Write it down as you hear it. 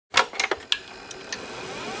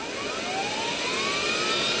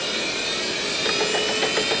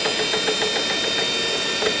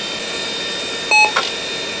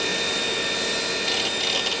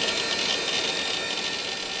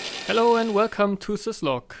welcome to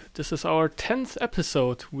Syslog. This is our 10th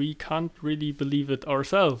episode. We can't really believe it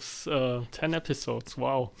ourselves. 10 episodes,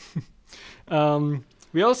 wow.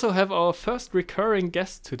 We also have our first recurring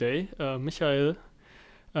guest today, Michael.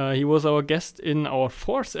 He was our guest in our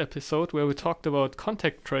 4th episode where we talked about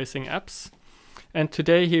contact tracing apps. And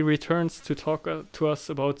today he returns to talk to us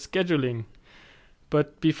about scheduling.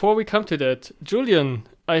 But before we come to that, Julian,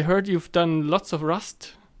 I heard you've done lots of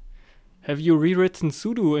Rust. Have you rewritten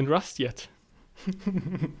sudo in Rust yet?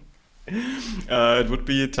 It would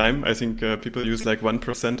be time. I think people use like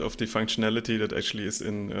 1% of the functionality that actually is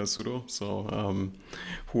in sudo. So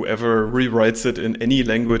whoever rewrites it in any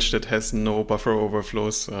language that has no buffer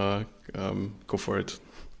overflows, go for it.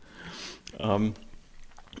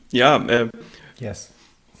 Yes.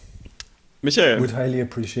 Michael. Would highly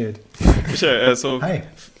appreciate. Michael, hi.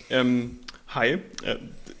 Hi.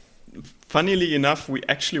 Funnily enough, we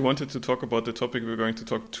actually wanted to talk about the topic we're going to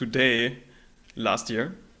talk today last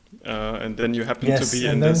year. And then you happen to be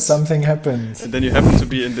in and then this, something happened. And then you happen to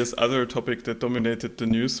be in this other topic that dominated the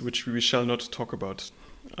news, which we shall not talk about.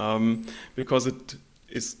 Because it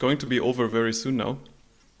is going to be over very soon now.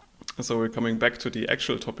 So we're coming back to the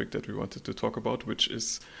actual topic that we wanted to talk about, which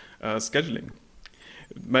is scheduling.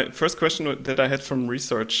 My first question that I had from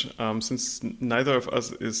research, since neither of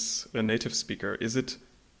us is a native speaker, is it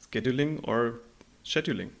scheduling or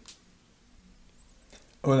scheduling?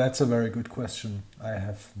 Oh, that's a very good question. I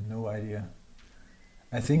have no idea.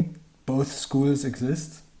 I think both schools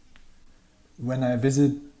exist. When I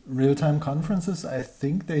visit real-time conferences, I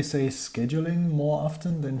think they say scheduling more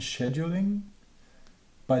often than scheduling,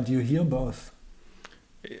 but you hear both.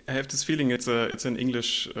 I have this feeling it's an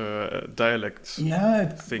English dialect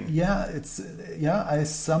thing. I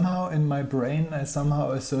somehow in my brain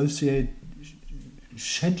associate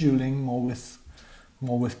scheduling more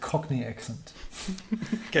with Cockney accent.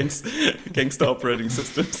 Gangster operating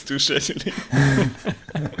systems to scheduling.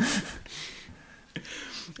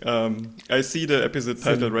 I see the episode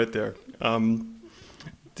title right there.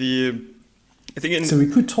 So we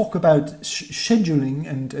could talk about scheduling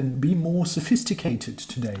and be more sophisticated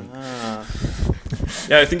today.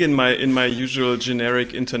 I think in my usual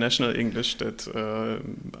generic international English that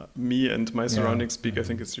me and my surroundings speak, I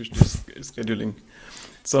think it's usually scheduling.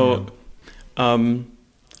 So,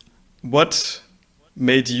 what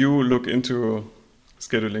made you look into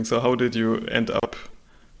scheduling? So how did you end up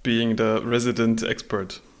being the resident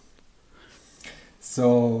expert?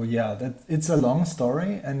 So it's a long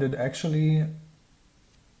story, and it actually,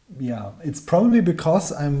 it's probably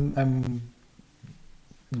because I'm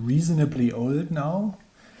reasonably old now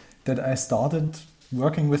that I started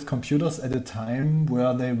working with computers at a time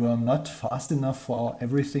where they were not fast enough for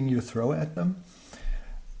everything you throw at them.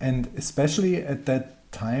 And especially at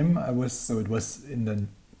that time, it was in the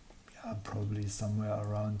probably somewhere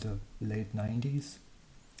around the late 90s.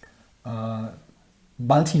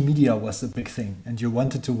 Multimedia was a big thing, and you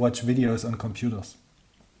wanted to watch videos on computers.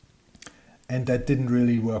 And that didn't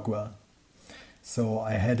really work well. So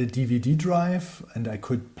I had a DVD drive, and I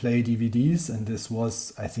could play DVDs, and this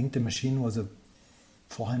was, I think the machine was a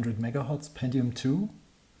 400 megahertz Pentium 2.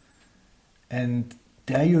 And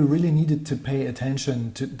there you really needed to pay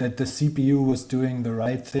attention to that the CPU was doing the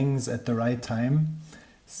right things at the right time.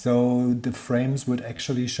 So the frames would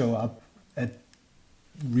actually show up at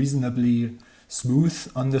reasonably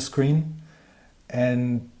smooth on the screen.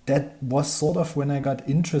 And that was sort of when I got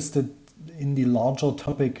interested in the larger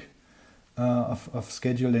topic of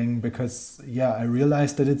scheduling, because I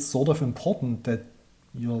realized that it's sort of important that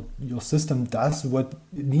your system does what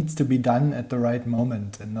needs to be done at the right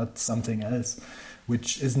moment and not something else,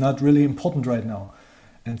 which is not really important right now.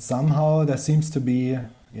 And somehow there seems to be,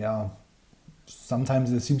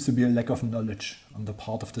 sometimes there seems to be a lack of knowledge on the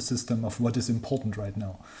part of the system of what is important right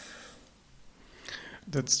now.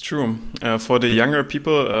 That's true. For the younger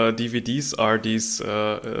people, DVDs are these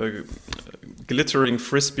glittering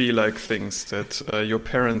frisbee-like things that your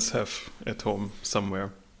parents have at home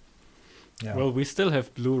somewhere. Yeah. Well, we still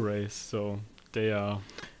have Blu-rays, so they are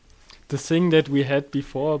the thing that we had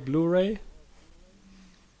before Blu-ray.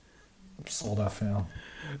 Sort of, yeah.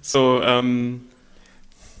 So,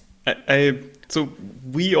 so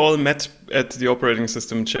we all met at the operating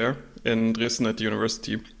system chair in Dresden at the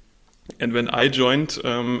university. And when I joined,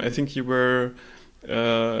 I think you were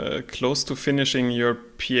close to finishing your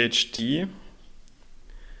PhD.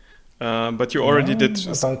 But you already did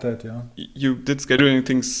about that, You did scheduling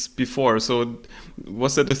things before. So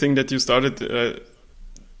was that the thing that you started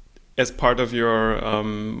as part of your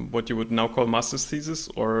what you would now call master's thesis,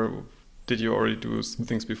 or did you already do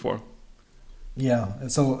things before? Yeah,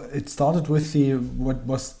 so it started with the what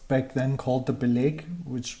was back then called the Beleg,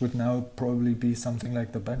 which would now probably be something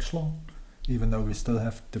like the bachelor, even though we still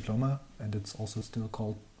have diploma, and it's also still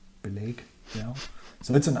called Beleg. Yeah,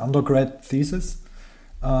 so it's an undergrad thesis,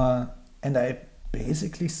 and I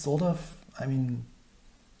basically sort of, I mean,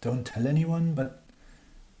 don't tell anyone, but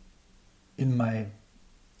in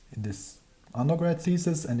this undergrad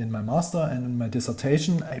thesis and in my master and in my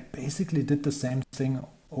dissertation, I basically did the same thing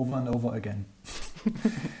over and over again,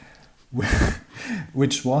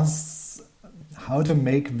 which was how to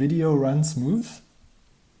make video run smooth.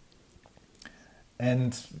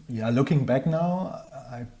 And yeah, looking back now,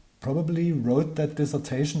 I probably wrote that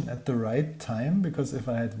dissertation at the right time, because if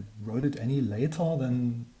I had wrote it any later,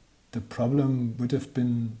 then the problem would have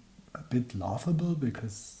been a bit laughable,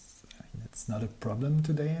 because it's not a problem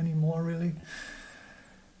today anymore, really.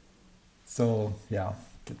 So yeah,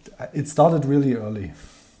 it started really early,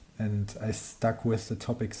 and I stuck with the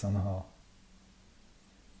topic somehow.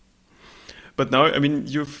 But now, I mean,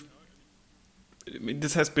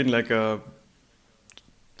 this has been like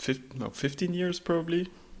 15 years probably.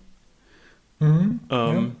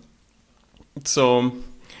 Mm-hmm. So,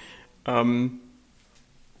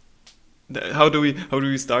 how do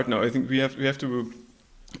we start now? I think we have to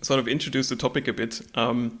sort of introduce the topic a bit.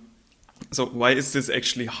 So why is this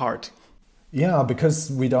actually hard? Yeah,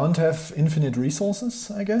 because we don't have infinite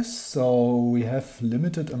resources, I guess. So we have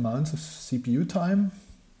limited amounts of CPU time,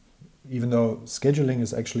 even though scheduling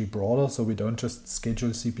is actually broader. So we don't just schedule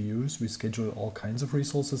CPUs, we schedule all kinds of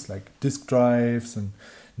resources like disk drives and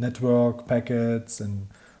network packets, and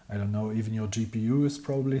I don't know, even your GPU is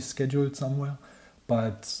probably scheduled somewhere.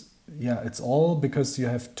 But yeah, it's all because you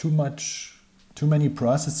have too many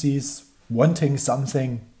processes wanting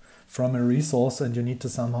something from a resource, and you need to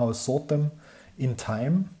somehow sort them in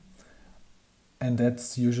time. And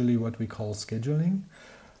that's usually what we call scheduling.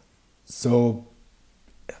 So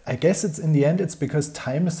I guess it's in the end, it's because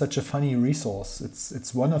time is such a funny resource.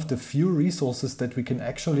 It's one of the few resources that we can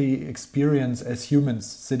actually experience as humans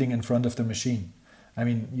sitting in front of the machine. I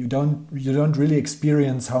mean, you don't really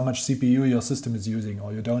experience how much CPU your system is using,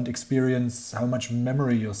 or you don't experience how much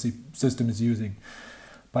memory your system is using,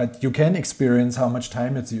 but you can experience how much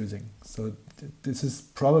time it's using. So this is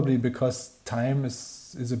probably because time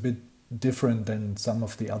is a bit different than some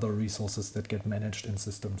of the other resources that get managed in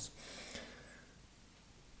systems.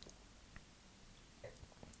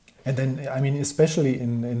 And then, I mean, especially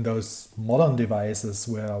in those modern devices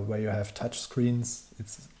where you have touch screens,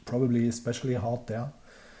 it's probably especially hard there,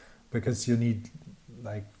 because you need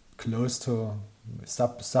like close to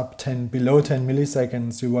below 10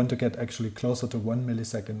 milliseconds. You want to get actually closer to 1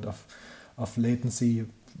 millisecond of latency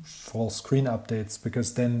for screen updates,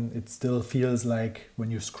 because then it still feels like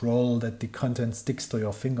when you scroll that the content sticks to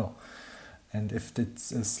your finger. And if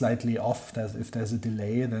it's slightly off, if there's a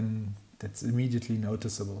delay, then that's immediately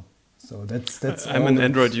noticeable. So that's. I'm an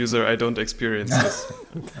Android user. I don't experience this.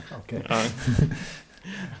 Okay.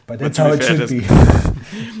 But that's how it should be.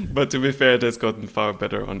 But to be fair, it has gotten far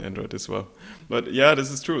better on Android as well. But yeah, this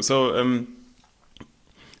is true. So,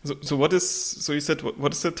 so what is? So you said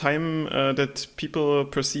what is the time that people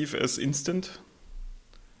perceive as instant?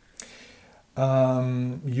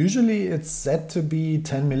 Usually, it's set to be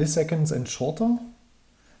 10 milliseconds and shorter.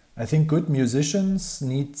 I think good musicians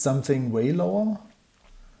need something way lower,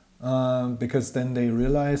 because then they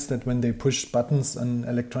realize that when they push buttons on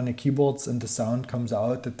electronic keyboards and the sound comes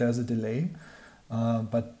out, that there's a delay.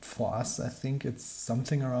 But for us, I think it's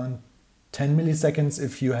something around 10 milliseconds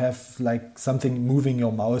if you have like something moving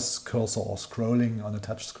your mouse cursor or scrolling on a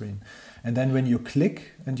touch screen. And then when you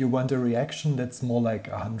click and you want a reaction, that's more like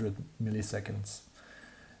 100 milliseconds.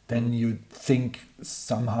 Then you think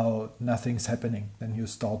somehow nothing's happening. Then you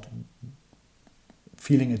start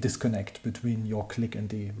feeling a disconnect between your click and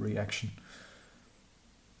the reaction.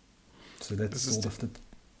 So that's sort of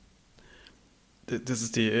This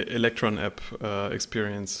is the Electron app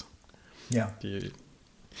experience. Yeah.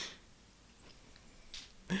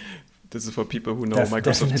 This is for people who know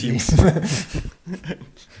Microsoft definitely. Teams.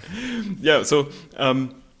 Yeah. So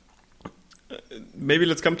maybe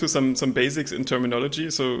let's come to some basics in terminology.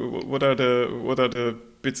 So what are the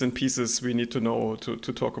bits and pieces we need to know to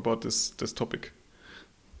talk about this topic?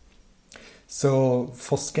 So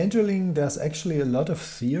for scheduling, there's actually a lot of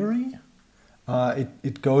theory.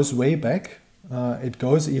 It goes way back. It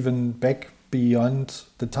goes even back beyond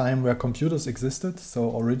the time where computers existed.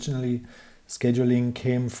 So originally, scheduling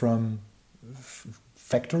came from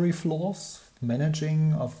factory floors,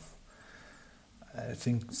 managing of I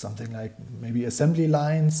think something like maybe assembly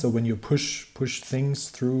lines. So when you push things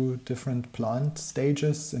through different plant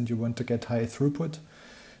stages and you want to get high throughput.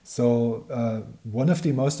 So one of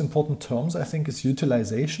the most important terms, I think, is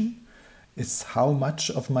utilization. Is how much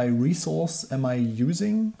of my resource am I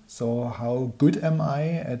using? So how good am I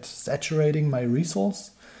at saturating my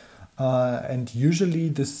resource? And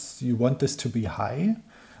usually you want this to be high.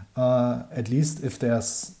 At least if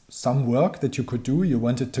there's some work that you could do, you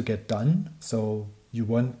want it to get done. So you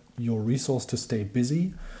want your resource to stay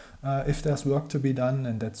busy if there's work to be done,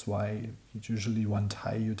 and that's why you usually want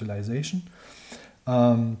high utilization.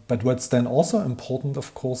 But what's then also important,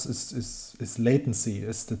 of course, is latency,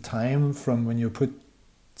 is the time from when you put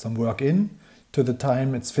some work in to the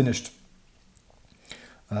time it's finished.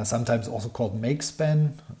 Sometimes also called make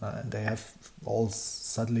span. They have all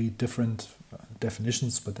subtly different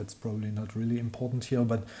definitions, but that's probably not really important here.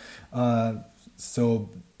 But so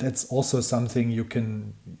that's also something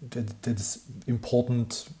that is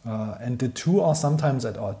important, and the two are sometimes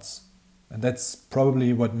at odds, and that's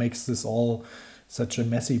probably what makes this all such a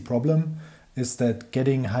messy problem, is that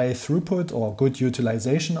getting high throughput or good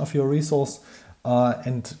utilization of your resource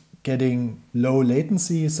and getting low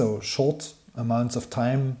latency, so short amounts of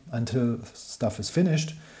time until stuff is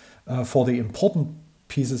finished, for the important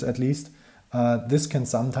pieces at least, this can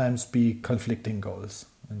sometimes be conflicting goals.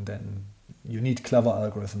 And then you need clever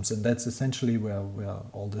algorithms, and that's essentially where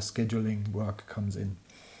all the scheduling work comes in.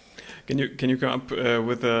 Can you come up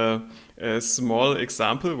with a small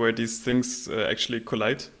example where these things actually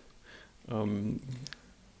collide?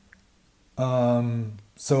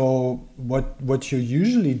 So what you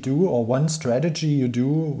usually do, or one strategy you do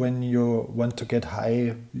when you want to get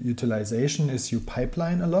high utilization, is you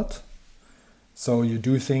pipeline a lot. So you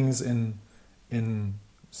do things in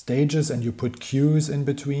stages and you put queues in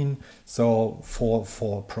between. So for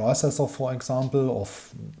a processor, for example,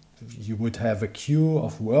 you would have a queue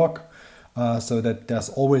of work, so that there's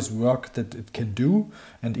always work that it can do.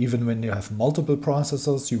 And even when you have multiple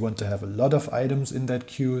processors, you want to have a lot of items in that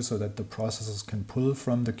queue so that the processors can pull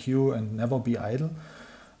from the queue and never be idle.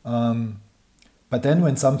 But then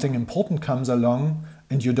when something important comes along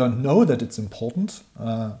and you don't know that it's important,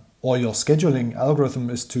 or your scheduling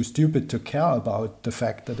algorithm is too stupid to care about the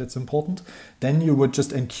fact that it's important, then you would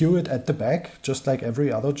just enqueue it at the back, just like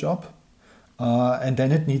every other job. And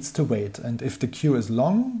then it needs to wait. And if the queue is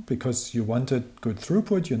long, because you wanted good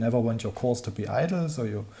throughput, you never want your cores to be idle, so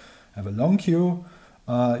you have a long queue,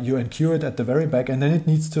 you enqueue it at the very back, and then it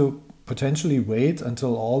needs to potentially wait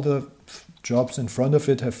until all the jobs in front of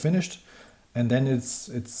it have finished, and then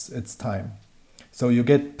it's time. So you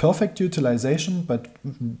get perfect utilization, but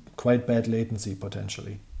quite bad latency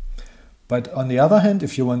potentially. But on the other hand,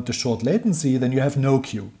 if you want the short latency, then you have no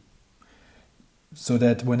queue. So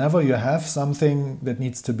that whenever you have something that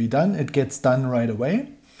needs to be done, it gets done right away.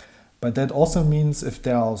 But that also means if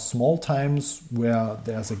there are small times where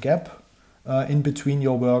there's a gap in between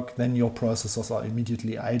your work, then your processors are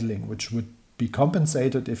immediately idling, which would be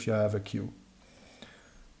compensated if you have a queue.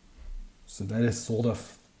 So that is sort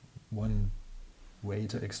of one way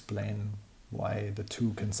to explain why the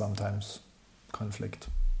two can sometimes conflict.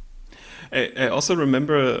 I also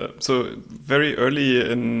remember, so very early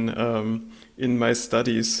in my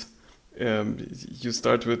studies, you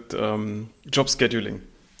start with job scheduling,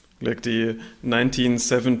 like the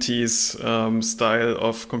 1970s style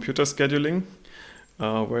of computer scheduling,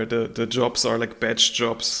 where the jobs are like batch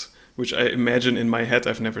jobs, which I imagine in my head,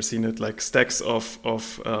 I've never seen it, like stacks of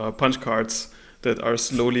punch cards that are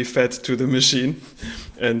slowly fed to the machine,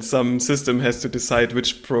 and some system has to decide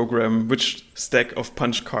which stack of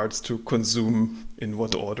punch cards to consume in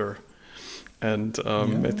what order. And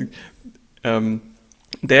I think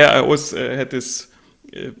there I always had this.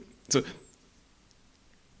 So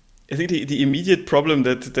I think the immediate problem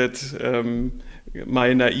that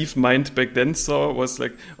my naive mind back then saw was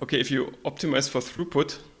like, okay, if you optimize for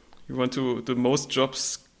throughput, you want to the most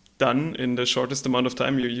jobs done in the shortest amount of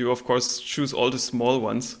time. You of course choose all the small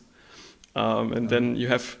ones, and then you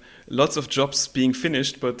have lots of jobs being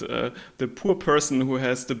finished. But the poor person who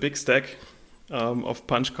has the big stack of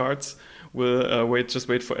punch cards will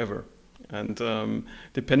wait forever. And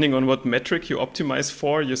depending on what metric you optimize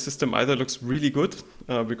for, your system either looks really good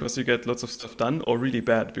because you get lots of stuff done, or really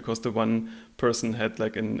bad because the one person had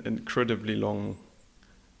like an incredibly long,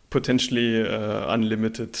 potentially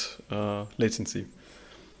unlimited latency.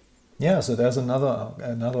 Yeah, so there's another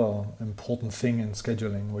important thing in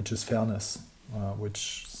scheduling, which is fairness,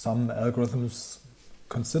 which some algorithms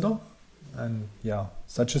consider. And yeah,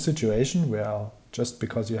 such a situation where just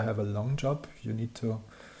because you have a long job, you need to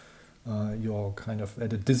you're kind of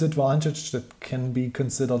at a disadvantage that can be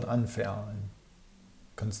considered unfair. And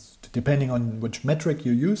depending on which metric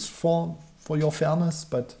you use for your fairness,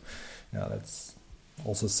 but yeah, that's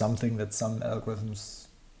also something that some algorithms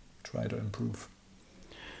try to improve.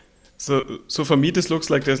 So for me, this looks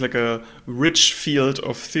like there's like a rich field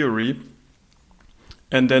of theory,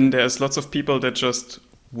 and then there's lots of people that just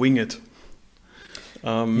wing it.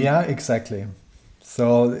 Yeah, exactly.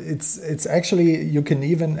 So it's actually, you can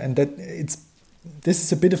even, and this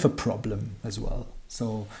is a bit of a problem as well.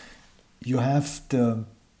 So you have the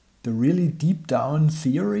really deep down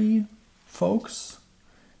theory folks.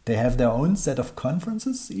 They have their own set of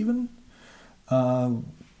conferences even.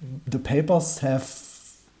 The papers have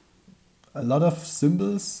a lot of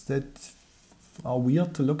symbols that are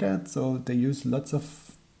weird to look at, so they use lots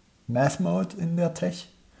of math mode in their tech.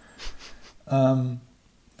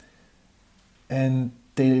 And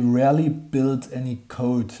they rarely build any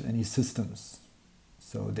code, any systems.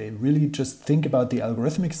 So they really just think about the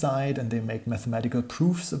algorithmic side, and they make mathematical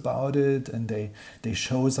proofs about it, and they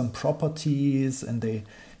show some properties, and they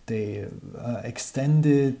extend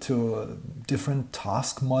it to different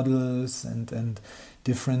task models and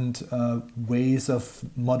different ways of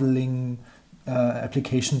modeling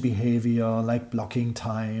application behavior, like blocking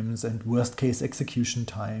times and worst case execution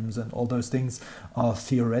times, and all those things are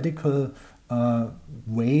theoretical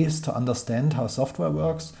ways to understand how software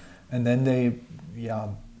works. And then they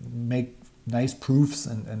make nice proofs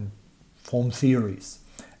and form theories.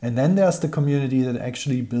 And then there's the community that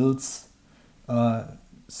actually builds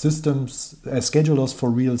systems, schedulers for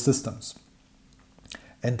real systems.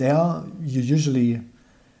 And there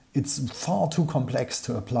it's far too complex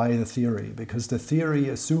to apply the theory, because the theory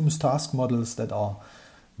assumes task models that are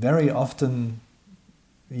very often,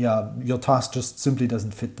 your task just simply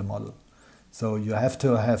doesn't fit the model. So you have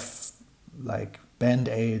to have like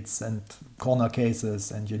band-aids and corner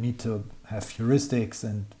cases, and you need to have heuristics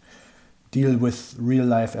and deal with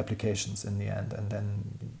real-life applications in the end. And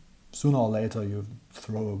then sooner or later you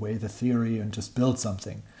throw away the theory and just build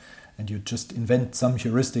something. And you just invent some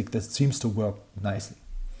heuristic that seems to work nicely.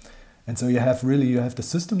 And so you have the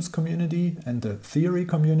systems community and the theory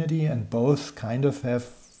community, and both kind of have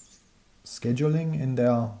scheduling in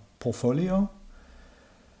their portfolio.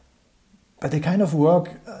 But they kind of work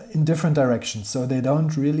in different directions. So they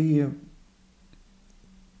don't really,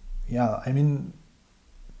 they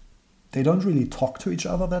don't really talk to each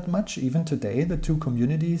other that much. Even today, the two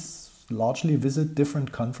communities largely visit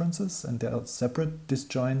different conferences, and there are separate,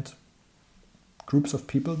 disjoint groups of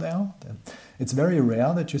people there. It's very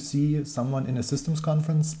rare that you see someone in a systems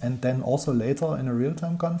conference and then also later in a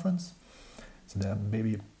real-time conference. So there are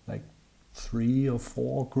maybe like 3 or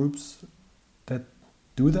 4 groups that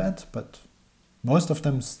do that, but most of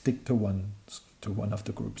them stick to one of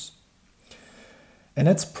the groups. And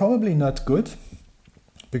that's probably not good,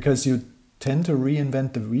 because you tend to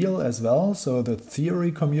reinvent the wheel as well. So the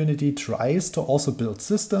theory community tries to also build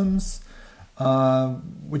systems,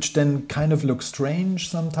 which then kind of look strange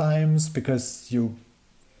sometimes, because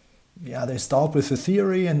they start with the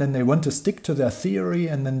theory and then they want to stick to their theory,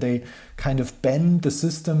 and then they kind of bend the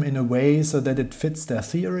system in a way so that it fits their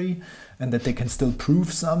theory and that they can still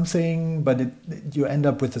prove something, but you end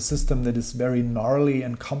up with a system that is very gnarly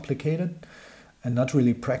and complicated and not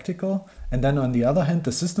really practical. And then on the other hand,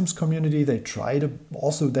 the systems community, they try to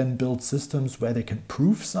also then build systems where they can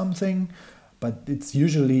prove something, but it's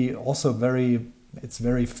usually also very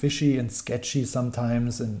fishy and sketchy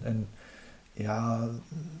sometimes, and you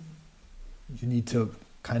need to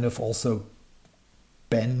kind of also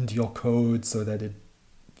bend your code so that it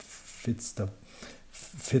fits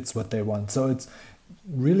what they want. So it's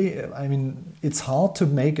really, it's hard to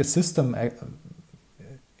make a system.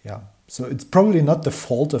 So it's probably not the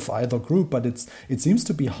fault of either group, but it seems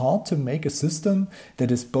to be hard to make a system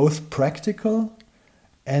that is both practical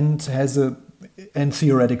and and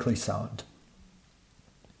theoretically sound.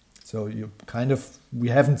 So we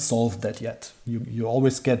haven't solved that yet. You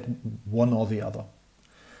always get one or the other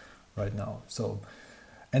right now. So,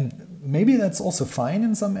 and maybe that's also fine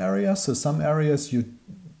in some areas. So some areas you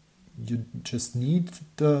just need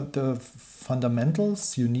the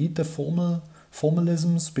fundamentals. You need the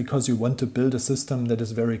formalisms, because you want to build a system that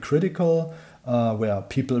is very critical, where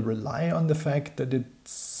people rely on the fact that it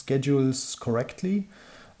schedules correctly.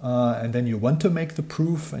 And then you want to make the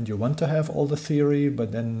proof and you want to have all the theory,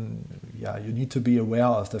 but then you need to be aware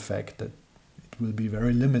of the fact that it will be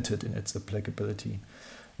very limited in its applicability.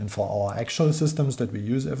 And for our actual systems that we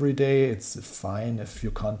use every day, it's fine if you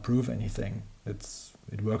can't prove anything.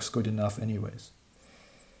 It works good enough anyways.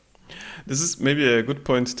 This is maybe a good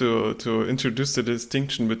point to introduce the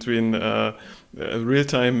distinction between real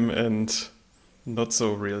time and not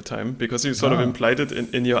so real time, because you sort of implied it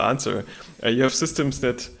in your answer. You have systems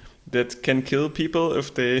that can kill people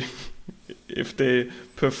if they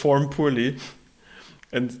perform poorly,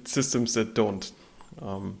 and systems that don't.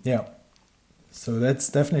 Yeah. So that's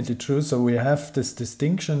definitely true. So we have this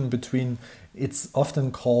distinction between, it's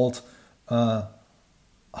often called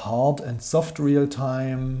hard and soft real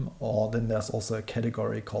time, or then there's also a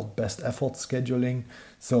category called best effort scheduling.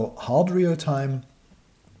 So hard real time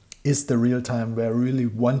is the real time where you really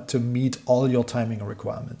want to meet all your timing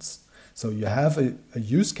requirements. So you have a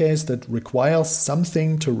use case that requires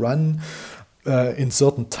something to run in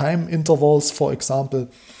certain time intervals, for example.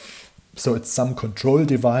 So it's some control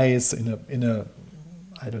device in a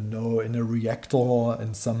I don't know, in a reactor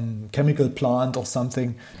in some chemical plant or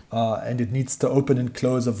something, and it needs to open and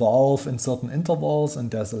close a valve in certain intervals,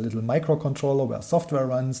 and there's a little microcontroller where software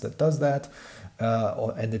runs that does that,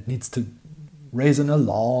 and it needs to raise an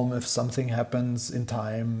alarm if something happens in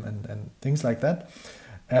time and things like that.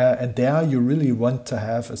 And there you really want to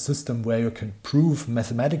have a system where you can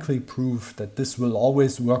mathematically prove that this will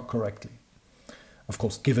always work correctly. Of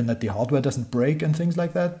course, given that the hardware doesn't break and things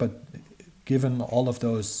like that, but given all of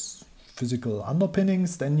those physical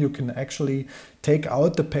underpinnings, then you can actually take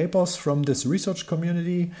out the papers from this research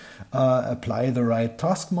community, apply the right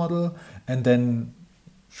task model, and then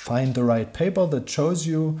find the right paper that shows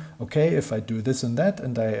you, okay, if I do this and that,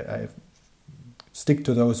 and I stick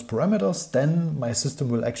to those parameters, then my system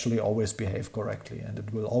will actually always behave correctly, and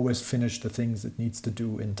it will always finish the things it needs to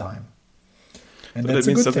do in time. And so that's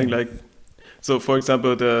that means a good something thing. like, so for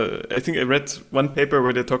example, I think I read one paper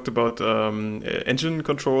where they talked about engine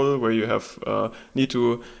control, where you have need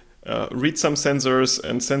to read some sensors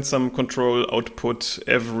and send some control output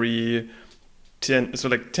every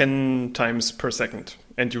 10 times per second,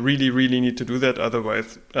 and you really need to do that,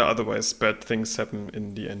 otherwise bad things happen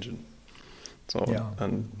in the engine. So Yeah,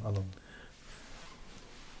 and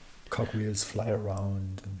cogwheels fly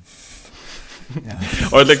around. And yeah,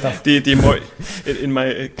 or like stuff. the more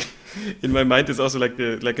in my mind is also like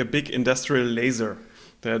a big industrial laser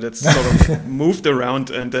that's sort of moved around,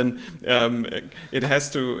 and then it has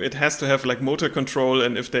to have like motor control,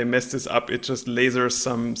 and if they mess this up, it just lasers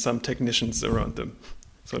some technicians around them.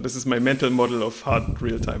 So this is my mental model of hard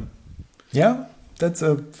real time. Yeah, I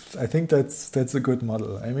think that's a good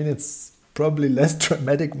model. I mean, it's probably less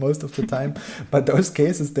dramatic most of the time, but those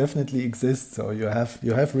cases definitely exist. So you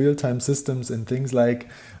have real-time systems in things like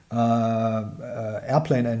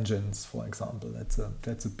airplane engines, for example.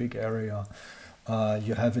 That's a big area.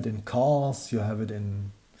 You have it in cars. You have it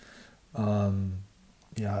in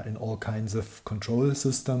all kinds of control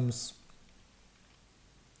systems.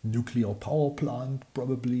 Nuclear power plant,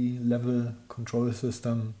 probably level control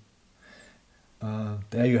system.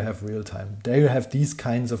 There you have real time. There you have these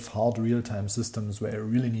kinds of hard real-time systems where you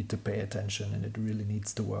really need to pay attention and it really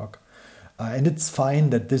needs to work. And it's fine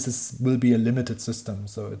that will be a limited system.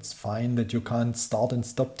 So it's fine that you can't start and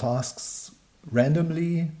stop tasks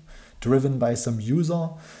randomly, driven by some user,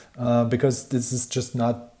 because this is just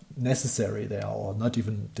not necessary there, or not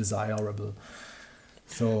even desirable.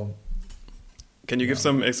 So, can you give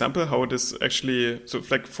some example how this actually, so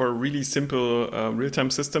like for a really simple real-time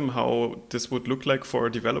system, how this would look like for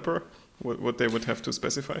a developer, what they would have to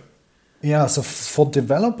specify? Yeah, so for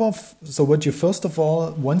developer, so what you first of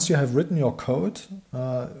all, once you have written your code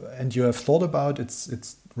and you have thought about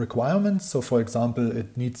its requirements, so for example,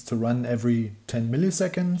 it needs to run every 10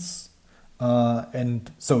 milliseconds,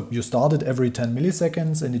 and so you start it every 10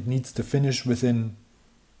 milliseconds and it needs to finish within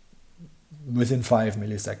 5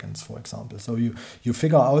 milliseconds, for example. So you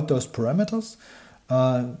figure out those parameters,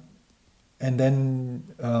 and then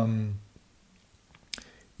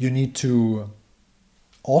you need to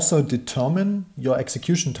also determine your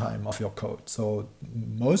execution time of your code. So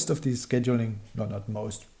most of these scheduling, no, not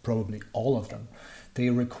most, probably all of them,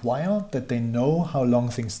 they require that they know how long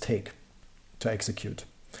things take to execute.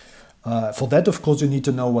 For that, of course, you need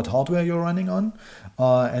to know what hardware you're running on,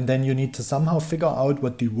 and then you need to somehow figure out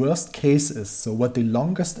what the worst case is. So what the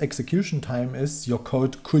longest execution time is your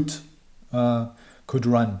code could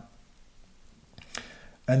run.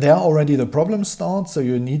 And there already the problem starts. So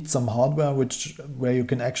you need some hardware where you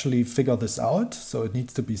can actually figure this out. So it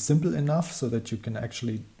needs to be simple enough so that you can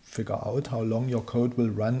actually figure out how long your code will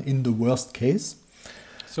run in the worst case.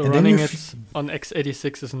 So and running it on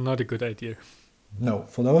x86 is not a good idea. No,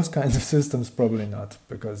 for those kinds of systems, probably not,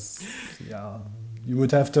 because you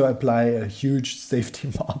would have to apply a huge safety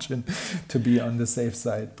margin to be on the safe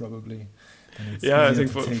side, probably. I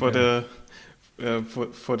think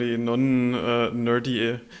for the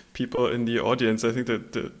non-nerdy people in the audience, I think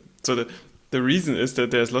that the reason is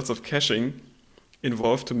that there's lots of caching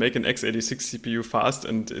involved to make an x86 CPU fast,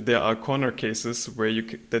 and there are corner cases where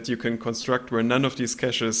that you can construct where none of these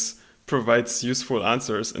caches provides useful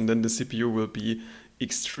answers, and then the CPU will be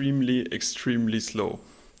extremely slow.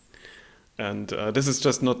 And this is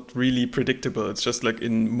just not really predictable. It's just like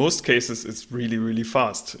in most cases, it's really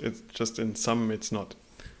fast. It's just in some, it's not.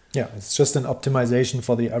 Yeah, it's just an optimization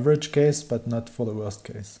for the average case, but not for the worst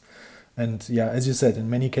case. And yeah, as you said, in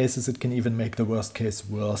many cases, it can even make the worst case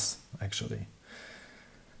worse, actually.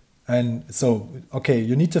 And so, okay,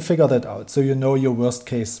 you need to figure that out. So you know your worst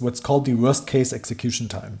case, what's called the worst case execution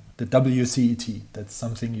time, the WCET. That's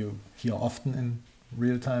something you hear often in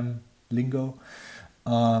real-time lingo.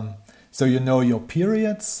 So you know your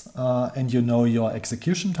periods and you know your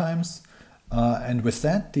execution times. And with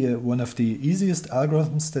that, one of the easiest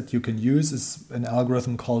algorithms that you can use is an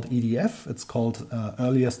algorithm called EDF. It's called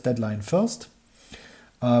earliest deadline first,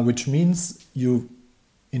 which means you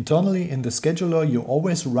internally in the scheduler, you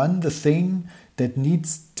always run the thing that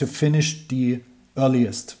needs to finish the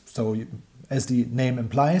earliest. So as the name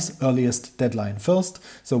implies, earliest deadline first.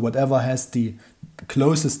 So whatever has the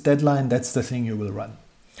closest deadline, that's the thing you will run,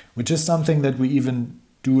 which is something that we even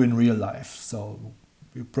do in real life. So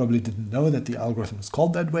you probably didn't know that the algorithm is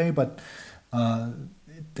called that way, but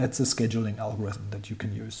that's a scheduling algorithm that you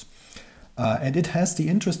can use. And it has the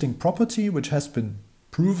interesting property, which has been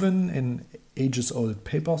proven in ages-old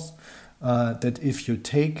papers, that if you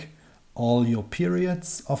take all your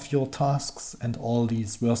periods of your tasks and all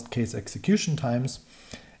these worst-case execution times,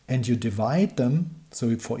 and you divide them,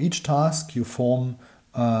 so for each task you form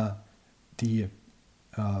the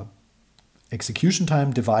execution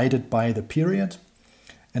time divided by the period,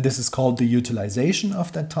 and this is called the utilization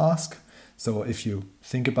of that task. So if you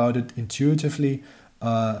think about it intuitively,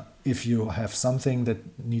 if you have something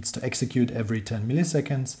that needs to execute every 10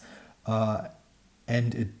 milliseconds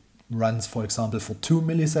and it runs, for example, for 2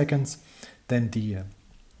 milliseconds, then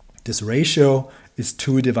this ratio is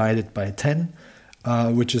 2 divided by 10,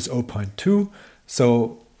 which is 0.2.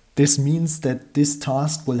 So this means that this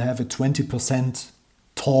task will have a 20%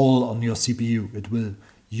 toll on your CPU. It will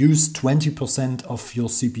use 20% of your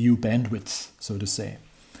CPU bandwidth, so to say.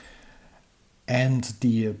 And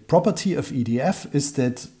the property of EDF is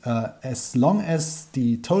that as long as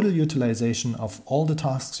the total utilization of all the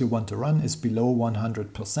tasks you want to run is below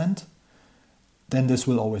 100%, then this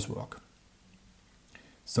will always work.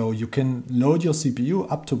 So you can load your CPU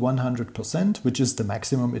up to 100%, which is the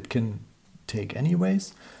maximum it can take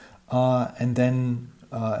anyways. And then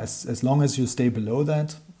as long as you stay below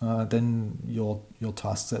that, then your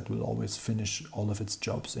task set will always finish all of its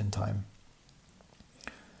jobs in time.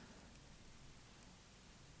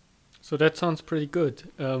 So that sounds pretty good.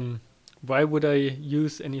 Why would I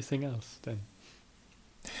use anything else then?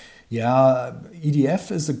 Yeah,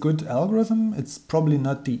 EDF is a good algorithm. It's probably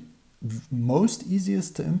not the most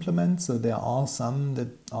easiest to implement. So there are some that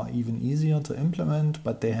are even easier to implement,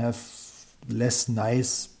 but they have less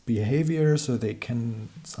nice behavior. So they can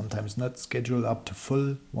sometimes not schedule up to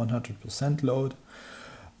full 100% load.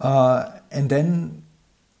 And then,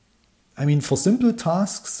 I mean, for simple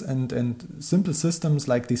tasks and simple systems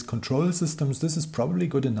like these control systems, this is probably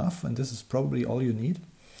good enough, and this is probably all you need.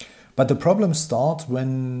 But the problems start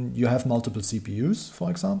when you have multiple CPUs, for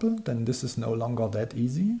example. Then this is no longer that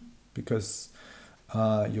easy, because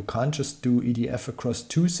you can't just do EDF across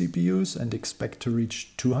 2 CPUs and expect to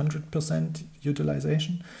reach 200%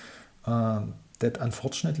 utilization. That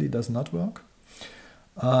unfortunately does not work.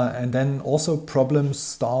 And then also problems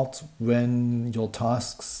start when your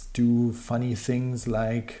tasks do funny things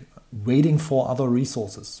like waiting for other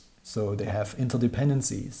resources. So they have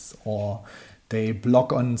interdependencies or they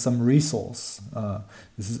block on some resource.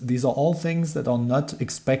 These are all things that are not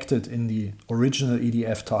expected in the original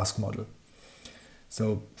EDF task model.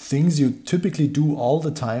 So things you typically do all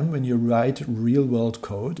the time when you write real-world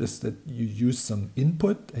code is that you use some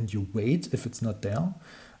input and you wait if it's not there.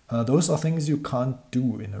 Those are things you can't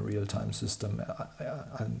do in a real-time system,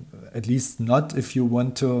 at least not if you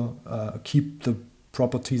want to keep the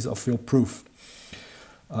properties of your proof.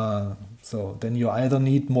 So then you either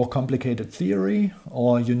need more complicated theory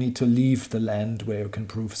or you need to leave the land where you can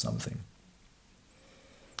prove something.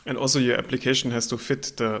 And also your application has to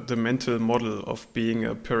fit the mental model of being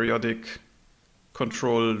a periodic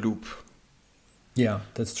control loop. Yeah,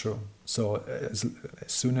 that's true. So as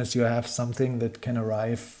soon as you have something that can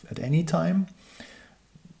arrive at any time,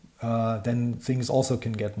 then things also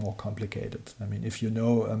can get more complicated. I mean, if you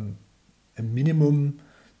know a minimum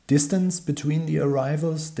distance between the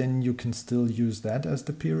arrivals, then you can still use that as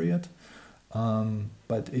the period.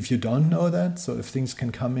 But if you don't know that, so if things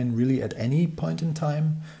can come in really at any point in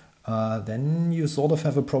time, then you sort of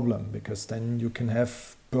have a problem, because then you can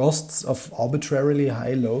have bursts of arbitrarily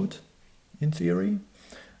high load in theory.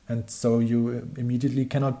 And so you immediately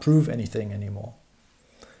cannot prove anything anymore.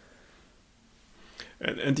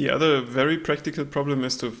 And the other very practical problem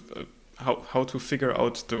is to how to figure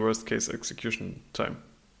out the worst case execution time.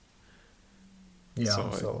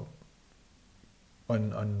 Yeah, so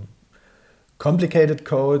on complicated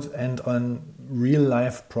code and on real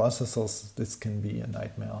life processors, this can be a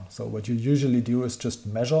nightmare. So what you usually do is just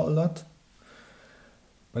measure a lot,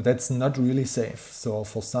 but that's not really safe. So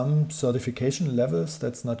for some certification levels,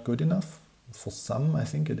 that's not good enough. For some, I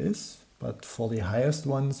think it is. But for the highest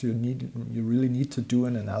ones, you really need to do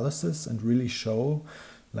an analysis and really show,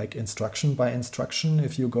 like instruction by instruction,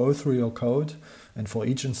 if you go through your code. And for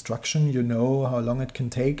each instruction, you know how long it can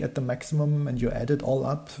take at the maximum, and you add it all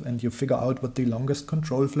up and you figure out what the longest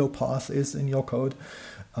control flow path is in your code.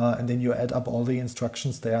 And then you add up all the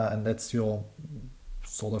instructions there, and that's your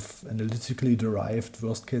sort of analytically derived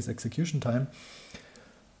worst case execution time.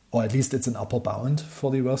 Or at least it's an upper bound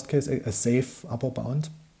for the worst case, a safe upper bound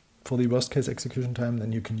for the worst case execution time.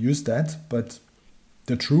 Then you can use that. But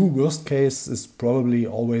the true worst case is probably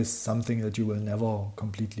always something that you will never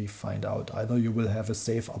completely find out. Either you will have a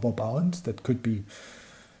safe upper bound that could be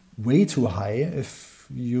way too high if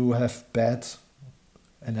you have bad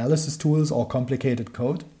analysis tools or complicated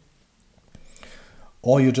code,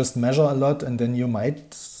 or you just measure a lot and then you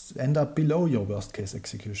might end up below your worst case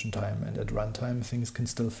execution time, and at runtime things can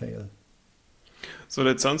still fail. So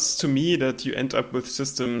that sounds to me that you end up with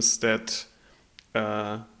systems that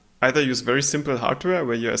either use very simple hardware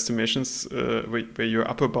where your estimations, where your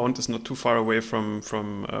upper bound is not too far away from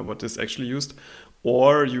what is actually used,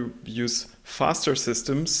 or you use faster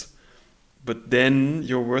systems, but then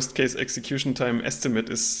your worst case execution time estimate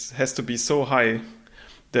has to be so high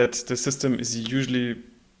that the system is usually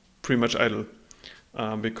pretty much idle,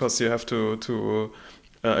 because you have to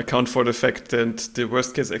account for the fact that the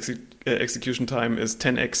worst case execution time is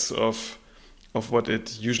 10x of what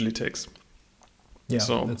it usually takes. Yeah,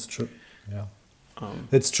 so, that's true. Yeah,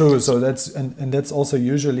 that's true. So that's that's also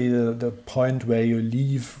usually the point where you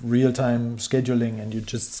leave real-time scheduling and you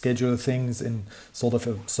just schedule things in sort of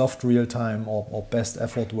a soft real-time or best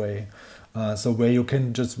effort way. So where you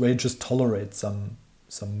just tolerate some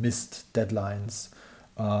missed deadlines,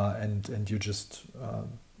 and you just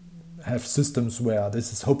have systems where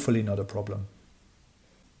this is hopefully not a problem.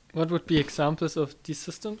 What would be examples of these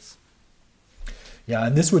systems? Yeah,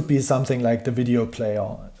 and this would be something like the video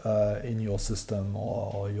player in your system,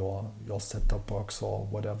 or your set-top box, or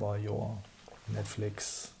whatever, your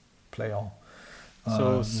Netflix player.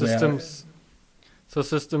 So systems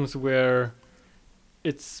where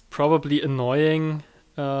it's probably annoying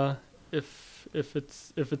if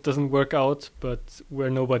it doesn't work out, but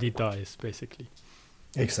where nobody dies, basically.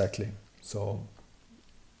 Exactly. So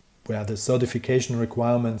where the certification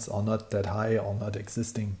requirements are not that high or not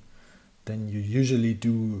existing, then you usually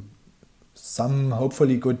do some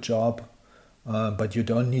hopefully good job, but you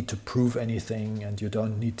don't need to prove anything, and you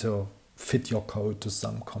don't need to fit your code to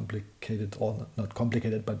some complicated, or not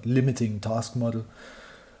complicated, but limiting task model.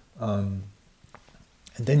 And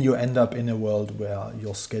then you end up in a world where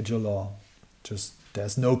your scheduler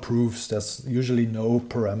there's no proofs, there's usually no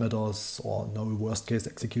parameters or no worst case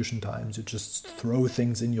execution times. You just throw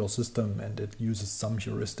things in your system and it uses some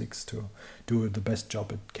heuristics to do the best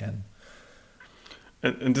job it can.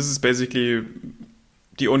 And this is basically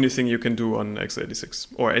the only thing you can do on x86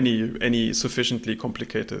 or any sufficiently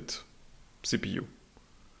complicated CPU.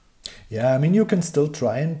 Yeah, I mean, you can still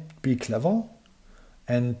try and be clever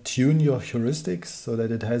and tune your heuristics so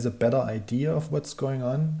that it has a better idea of what's going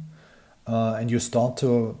on. And you start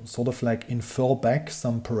to sort of like infer back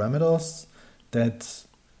some parameters that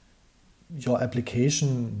your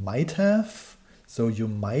application might have. So you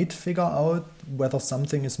might figure out whether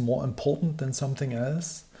something is more important than something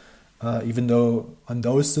else. Even though on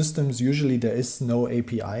those systems, usually there is no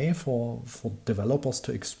API for developers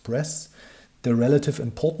to express the relative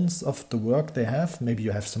importance of the work they have. Maybe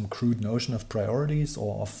you have some crude notion of priorities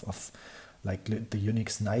or of like the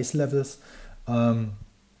Unix nice levels,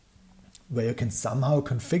 where you can somehow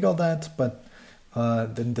configure that, but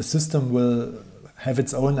then the system will have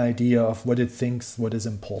its own idea of what it thinks, what is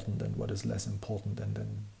important and what is less important, and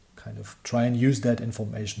then kind of try and use that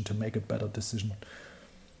information to make a better decision.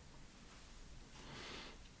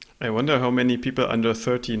 I wonder how many people under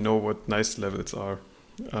 30 know what nice levels are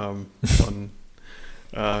on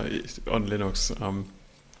Linux.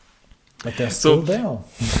 But they're still there.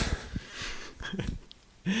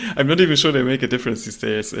 I'm not even sure they make a difference these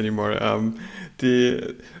days anymore. I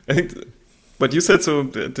think what you said, so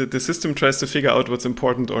the system tries to figure out what's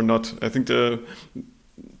important or not. I think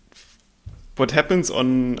what happens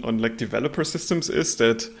on like developer systems is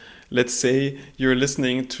that, let's say you're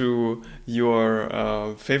listening to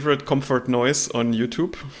your favorite comfort noise on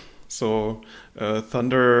YouTube, so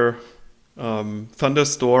thunderstorm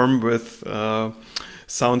with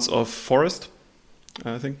sounds of forest.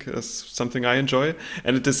 I think is something I enjoy.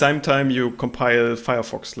 And at the same time, you compile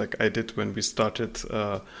Firefox like I did when we started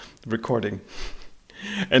recording.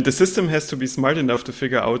 And the system has to be smart enough to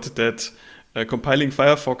figure out that compiling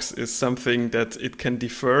Firefox is something that it can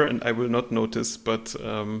defer, and I will not notice, but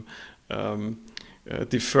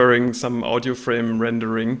deferring some audio frame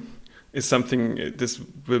rendering is something, this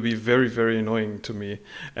will be very, very annoying to me.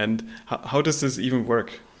 And how does this even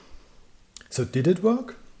work? So did it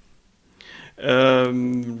work?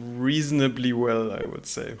 Reasonably well, I would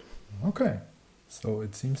say. Okay. So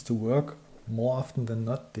it seems to work more often than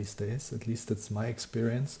not these days. At least that's my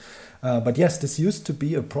experience. But yes, this used to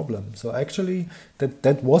be a problem. So actually,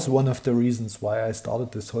 that was one of the reasons why I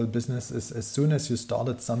started this whole business. Is as soon as you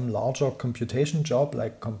started some larger computation job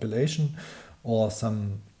like compilation or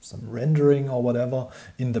some rendering or whatever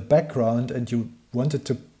in the background, and you wanted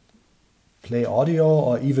to play audio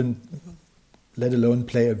or even let alone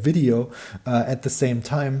play a video at the same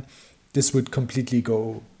time, this would completely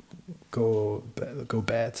go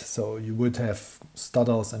bad. So you would have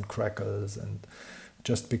stutters and crackles, and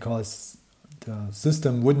just because the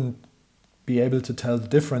system wouldn't be able to tell the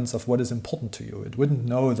difference of what is important to you. It wouldn't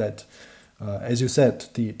know that, as you said,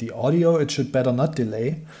 the audio, it should better not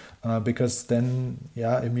delay, because then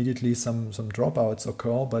immediately some dropouts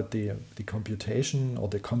occur. But the computation or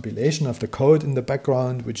the compilation of the code in the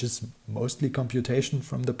background, which is mostly computation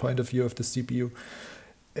from the point of view of the CPU,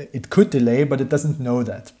 it could delay, but it doesn't know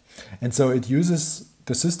that. And so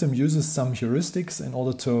the system uses some heuristics in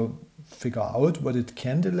order to figure out what it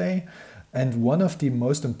can delay. And one of the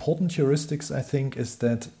most important heuristics, I think, is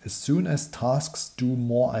that as soon as tasks do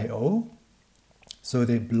more I/O, so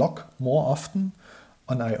they block more often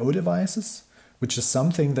on I/O devices, which is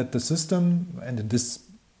something that the system, and in this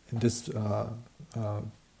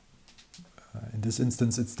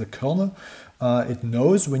instance it's the kernel, it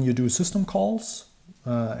knows when you do system calls,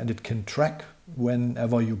 and it can track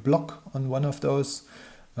whenever you block on one of those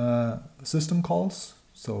system calls.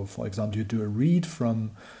 So for example, you do a read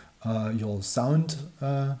from your sound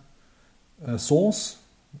source,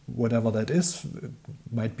 whatever that is. It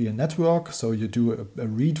might be a network, so you do a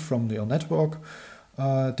read from your network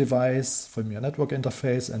device, from your network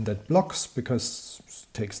interface, and that blocks because it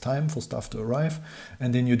takes time for stuff to arrive.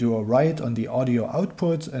 And then you do a write on the audio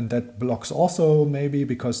output, and that blocks also, maybe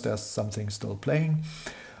because there's something still playing.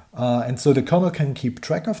 And so the kernel can keep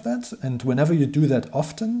track of that, and whenever you do that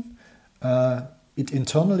often, it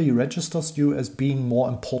internally registers you as being more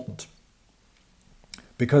important.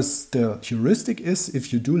 Because the heuristic is,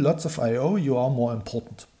 if you do lots of I/O, you are more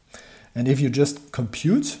important. And if you just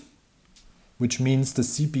compute, which means the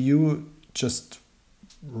CPU just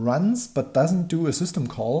runs but doesn't do a system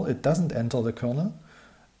call, it doesn't enter the kernel,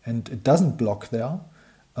 and it doesn't block there,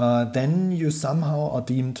 then you somehow are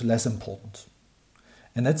deemed less important.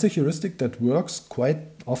 And that's a heuristic that works quite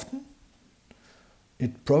often.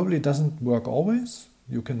 It probably doesn't work always.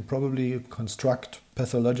 You can probably construct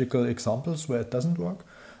pathological examples where it doesn't work.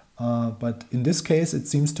 But in this case, it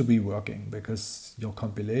seems to be working because your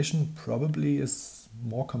compilation probably is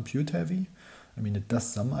more compute heavy. I mean, it does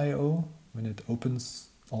some I/O. When it opens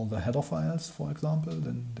all the header files, for example,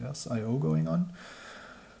 then there's I/O going on.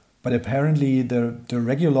 But apparently the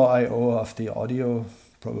regular I/O of the audio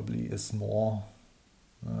probably is more,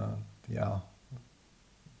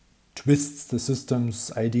 twists the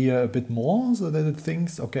system's idea a bit more so that it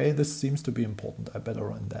thinks, okay, this seems to be important, I better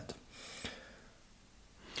run that.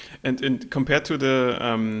 And compared to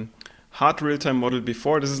the hard real-time model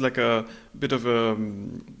before, this is like a bit of a,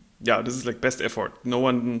 this is like best effort.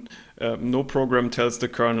 No program tells the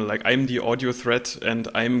kernel, like, I'm the audio thread and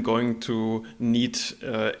I'm going to need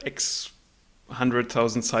X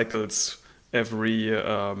 100,000 cycles every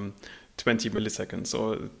 20 milliseconds.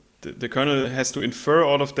 So the kernel has to infer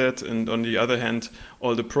all of that, and on the other hand,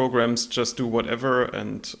 all the programs just do whatever,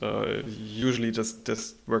 and usually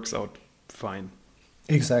just works out fine.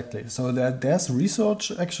 Exactly. So there's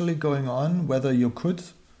research actually going on whether you could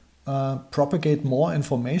propagate more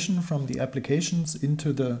information from the applications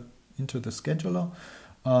into the scheduler,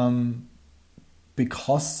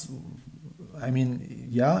 because, I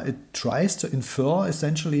mean, it tries to infer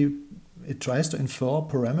essentially it tries to infer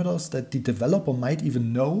parameters that the developer might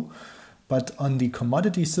even know, but on the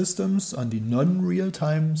commodity systems, on the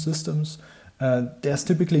non-real-time systems, there's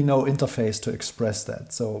typically no interface to express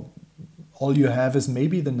that. So all you have is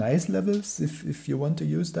maybe the nice levels if you want to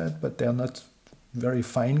use that, but they're not very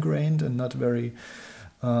fine-grained and not very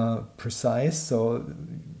precise, so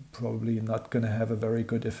probably not going to have a very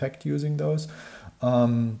good effect using those.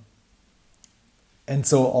 And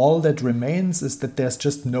so all that remains is that there's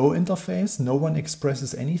just no interface, no one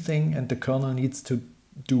expresses anything, and the kernel needs to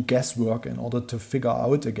do guesswork in order to figure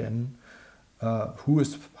out again who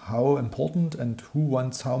is how important and who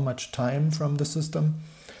wants how much time from the system,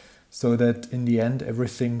 so that in the end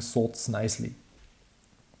everything sorts nicely.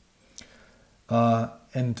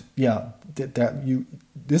 And yeah,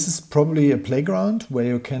 this is probably a playground where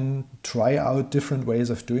you can try out different ways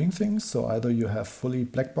of doing things. So either you have fully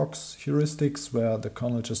black box heuristics where the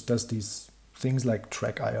kernel just does these things like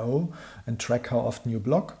track I/O and track how often you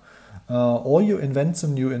block, or you invent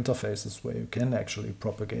some new interfaces where you can actually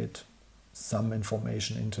propagate some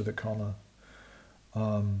information into the kernel.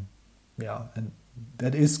 And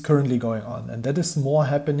that is currently going on, and that is more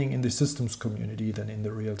happening in the systems community than in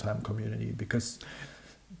the real-time community, because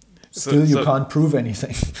still you can't prove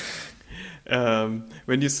anything.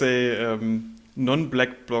 When you say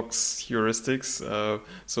non-black box heuristics,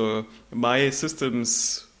 so my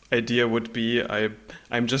systems idea would be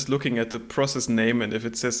I'm just looking at the process name, and if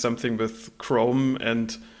it says something with Chrome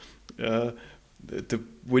and the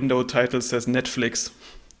window title says Netflix,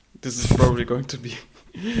 this is probably going to be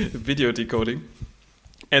video decoding.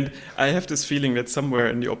 And I have this feeling that somewhere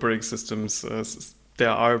in the operating systems there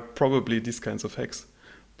are probably these kinds of hacks.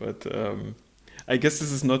 But I guess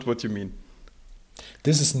this is not what you mean.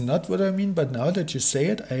 This is not what I mean, but now that you say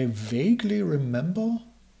it, I vaguely remember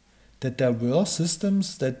that there were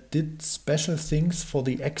systems that did special things for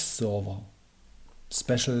the X server.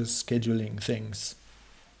 Special scheduling things.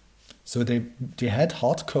 So they had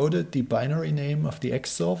hard-coded the binary name of the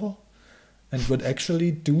X server and would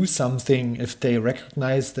actually do something if they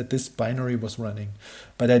recognized that this binary was running.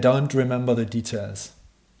 But I don't remember the details.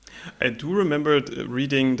 I do remember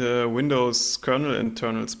reading the Windows kernel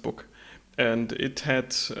internals book, and it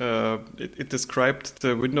had it described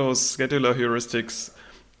the Windows scheduler heuristics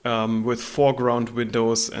with foreground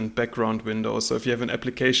windows and background windows. So if you have an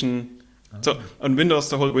application, so on Windows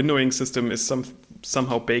the whole windowing system is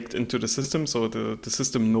somehow baked into the system, so the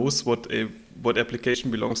system knows what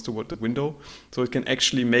application belongs to what window, so it can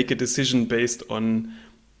actually make a decision based on,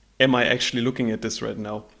 am I actually looking at this right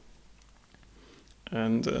now?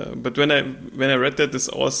 And but when I read that, this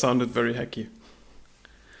all sounded very hacky.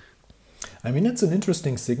 I mean, it's an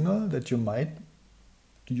interesting signal that you might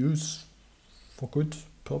use for good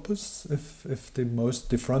purpose if the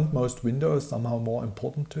frontmost window is somehow more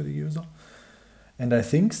important to the user. And I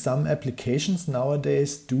think some applications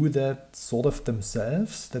nowadays do that sort of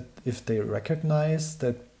themselves, that if they recognize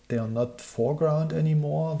that they are not foreground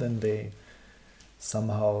anymore, then they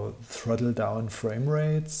somehow throttle down frame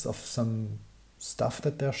rates of some stuff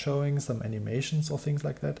that they're showing, some animations or things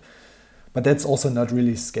like that. But that's also not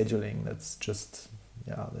really scheduling. That's just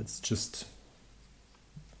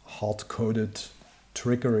hard-coded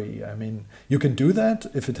trickery. I mean, you can do that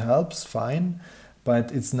if it helps, fine,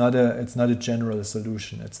 but it's not a general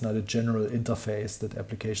solution. It's not a general interface that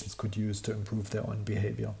applications could use to improve their own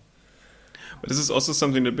behavior. But this is also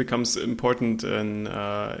something that becomes important in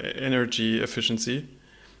energy efficiency.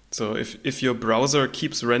 So if your browser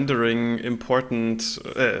keeps rendering important,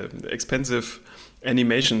 expensive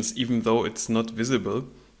animations, even though it's not visible,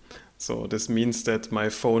 so this means that my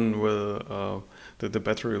phone will, the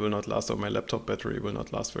battery will not last, or my laptop battery will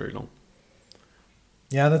not last very long.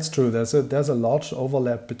 Yeah, that's true. There's a large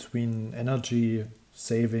overlap between energy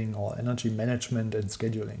saving or energy management and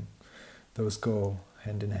scheduling. Those go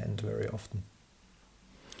hand in hand very often.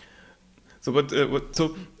 So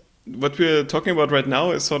what we're talking about right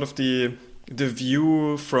now is sort of the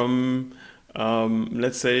view from,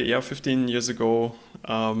 let's say, 15 years ago.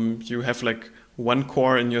 You have like one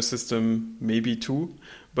core in your system, maybe two,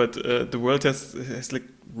 but the world has like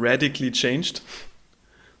radically changed.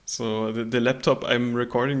 So the laptop I'm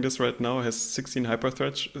recording this right now has 16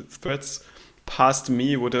 hyperthreads. Past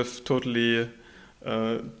me would have totally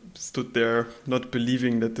stood there not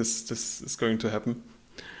believing that this is going to happen.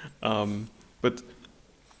 But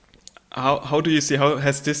how do you see, how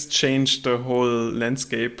has this changed the whole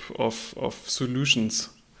landscape of solutions?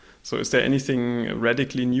 So is there anything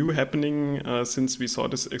radically new happening since we saw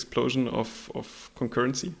this explosion of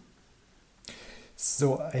concurrency?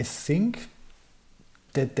 So I think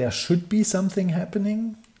that there should be something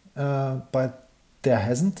happening, but there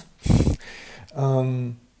hasn't.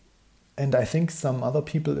 And I think some other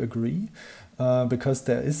people agree, because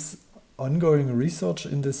there is ongoing research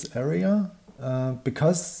in this area,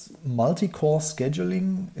 because multi-core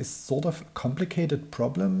scheduling is sort of a complicated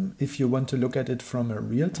problem if you want to look at it from a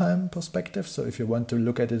real-time perspective. So if you want to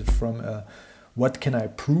look at it from a what can I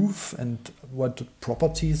prove and what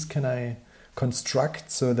properties can I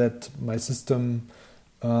construct so that my system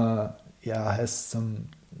has some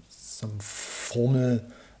formal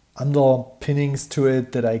underpinnings to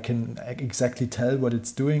it that I can exactly tell what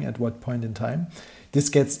it's doing at what point in time. This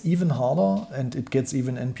gets even harder, and it gets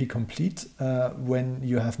even NP complete when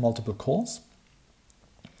you have multiple cores.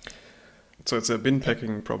 So it's a bin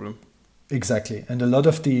packing problem. Exactly, and a lot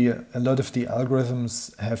of the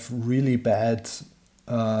algorithms have really bad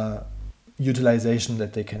utilization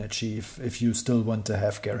that they can achieve if you still want to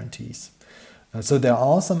have guarantees. So there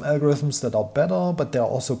are some algorithms that are better, but they're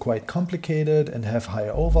also quite complicated and have high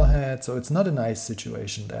overhead. So it's not a nice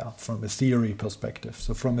situation there from a theory perspective.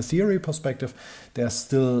 So from a theory perspective, there's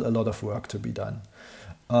still a lot of work to be done.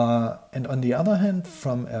 And on the other hand,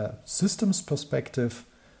 from a systems perspective,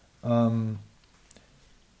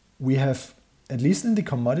 we have, at least in the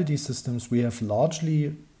commodity systems, we have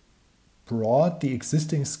largely brought the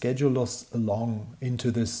existing schedulers along into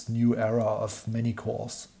this new era of many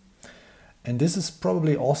cores. And this is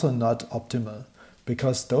probably also not optimal,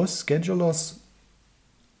 because those schedulers,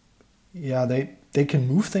 they can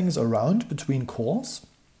move things around between cores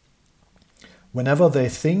whenever they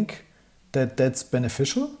think that that's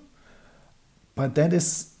beneficial. But that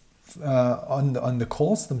is on the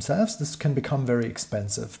cores themselves, this can become very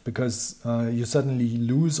expensive, because you suddenly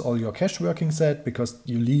lose all your cache working set because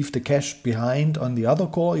you leave the cache behind on the other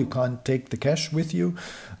core. You can't take the cache with you.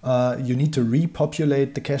 You need to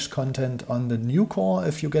repopulate the cache content on the new core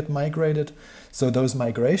if you get migrated. So those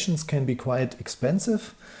migrations can be quite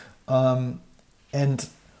expensive. And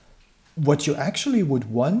what you actually would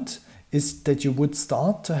want is that you would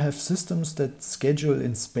start to have systems that schedule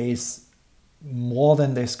in space more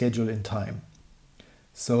than they schedule in time.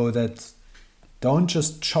 So that don't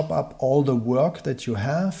just chop up all the work that you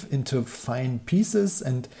have into fine pieces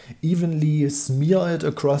and evenly smear it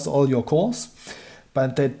across all your cores,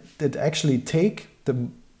 but that actually take the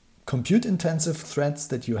compute intensive threads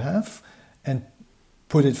that you have and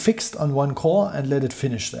put it fixed on one core and let it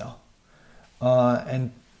finish there.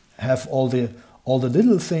 And have all the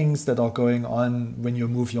little things that are going on when you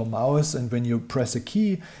move your mouse and when you press a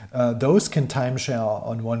key, those can timeshare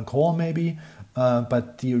on one core maybe,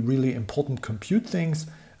 but the really important compute things,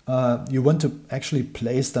 you want to actually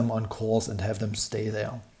place them on cores and have them stay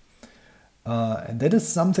there. And that is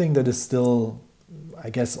something that is still, I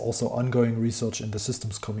guess, also ongoing research in the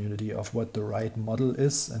systems community of what the right model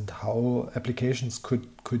is and how applications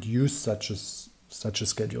could use such a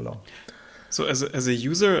scheduler. So as a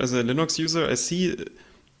user, as a Linux user, I see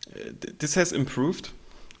this has improved.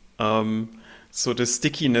 So the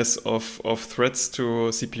stickiness of threads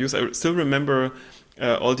to CPUs. I still remember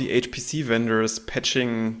all the HPC vendors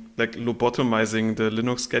patching, like lobotomizing the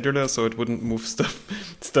Linux scheduler so it wouldn't move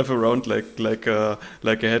stuff around like a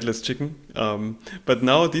headless chicken. But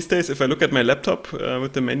now these days, if I look at my laptop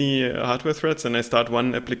with the many hardware threads and I start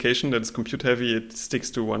one application that is compute heavy, it sticks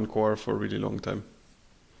to one core for a really long time.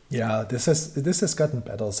 Yeah, this has gotten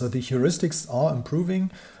better. So the heuristics are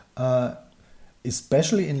improving,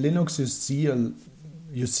 especially in Linux.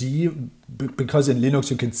 You see, because in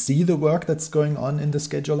Linux you can see the work that's going on in the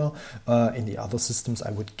scheduler. In the other systems,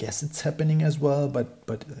 I would guess it's happening as well. But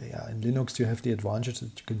in Linux you have the advantage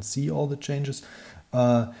that you can see all the changes.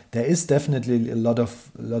 There is definitely a lot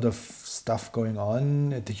of stuff going on.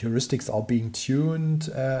 The heuristics are being tuned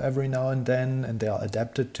every now and then, and they are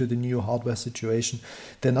adapted to the new hardware situation.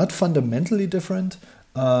 They're not fundamentally different,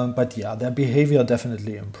 but their behavior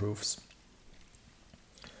definitely improves.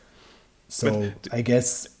 So I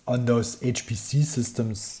guess on those HPC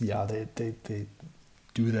systems, they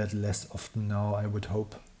do that less often now. I would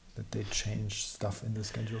hope that they change stuff in the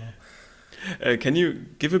scheduler. Can you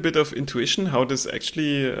give a bit of intuition how this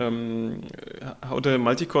actually, how the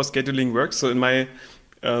multi-core scheduling works? So in my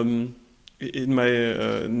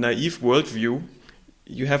naive worldview,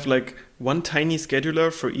 you have like one tiny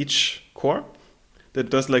scheduler for each core that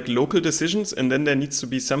does like local decisions, and then there needs to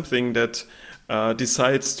be something that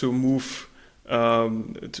decides to move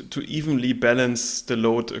to evenly balance the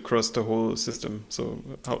load across the whole system. So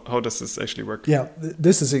how does this actually work? Yeah,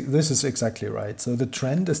 this is exactly right. So the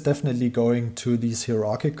trend is definitely going to these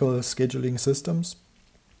hierarchical scheduling systems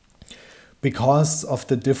because of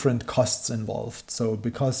the different costs involved. So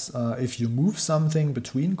because if you move something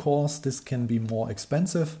between cores, this can be more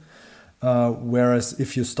expensive. Whereas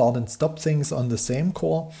if you start and stop things on the same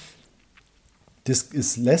core, this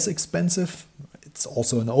is less expensive. It's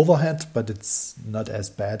also an overhead, but it's not as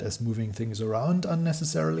bad as moving things around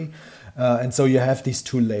unnecessarily. And so you have these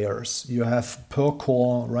two layers. You have per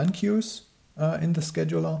core run queues in the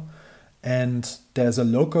scheduler, and there's a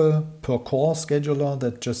local per core scheduler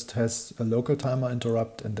that just has a local timer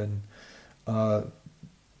interrupt, and then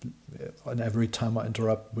on every timer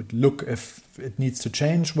interrupt would look if it needs to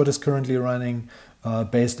change what is currently running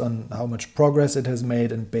based on how much progress it has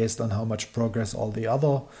made and based on how much progress all the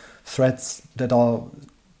other threads that are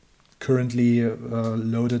currently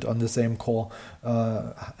loaded on the same core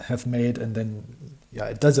have made. And then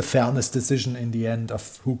it does a fairness decision in the end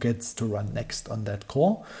of who gets to run next on that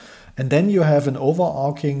core. And then you have an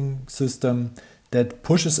overarching system that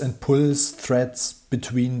pushes and pulls threads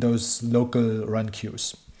between those local run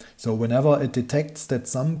queues. So whenever it detects that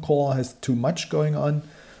some core has too much going on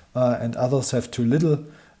and others have too little,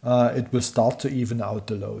 it will start to even out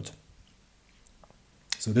the load.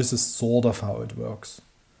 So this is sort of how it works.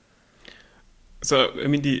 So, I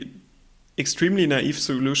mean, the extremely naive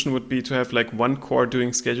solution would be to have like one core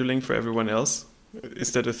doing scheduling for everyone else.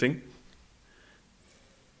 Is that a thing?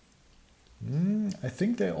 I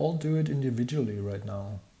think they all do it individually right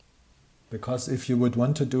now. Because if you would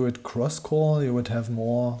want to do it cross-core, you would have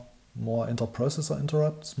more interprocessor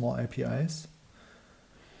interrupts, more APIs.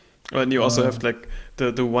 And you also have like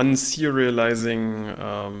the one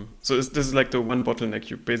serializing. So this is like the one bottleneck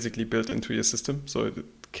you basically built into your system, so it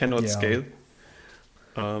cannot scale.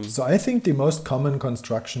 So I think the most common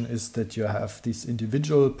construction is that you have these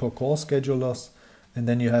individual per core schedulers, and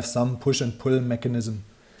then you have some push and pull mechanism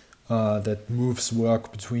that moves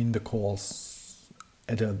work between the cores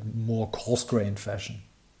at a more coarse-grained fashion.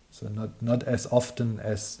 So not as often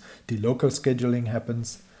as the local scheduling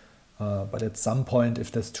happens, but at some point,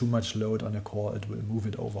 if there's too much load on a core, it will move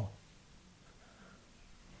it over.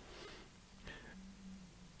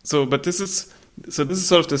 So this is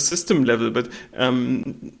sort of the system level. But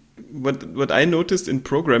what I noticed in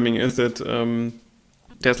programming is that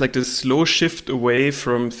there's like this slow shift away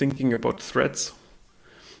from thinking about threads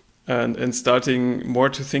and starting more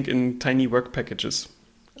to think in tiny work packages.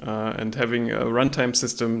 And having a runtime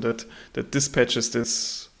system that dispatches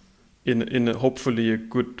this in a hopefully a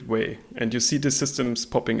good way. And you see the systems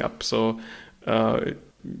popping up. So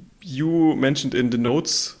you mentioned in the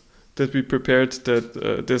notes that we prepared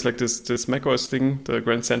that there's like this macOS thing, the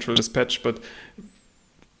Grand Central Dispatch, but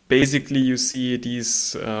basically you see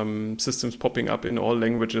these systems popping up in all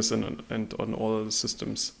languages and on all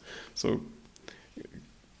systems. So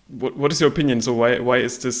what is your opinion? So why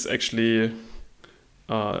is this actually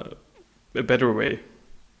a better way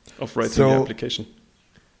of writing the application?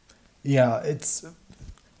 Yeah,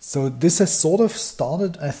 so this has sort of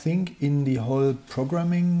started, I think, in the whole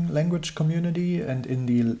programming language community and in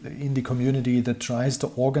the community that tries to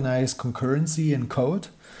organize concurrency in code.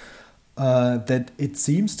 That it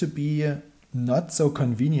seems to be not so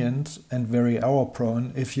convenient and very error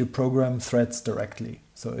prone if you program threads directly.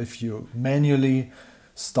 So if you manually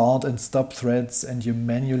start and stop threads and you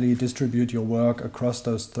manually distribute your work across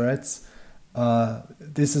those threads,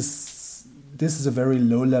 this is a very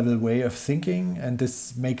low level way of thinking, and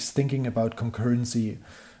this makes thinking about concurrency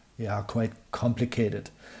quite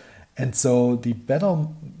complicated. And so a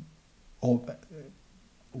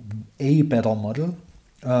better model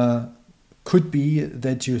could be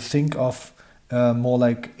that you think of more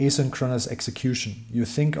like asynchronous execution. You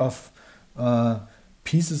think of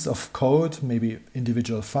pieces of code, maybe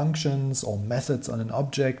individual functions or methods on an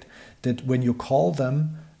object, that when you call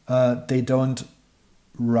them, they don't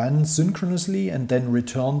run synchronously and then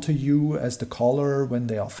return to you as the caller when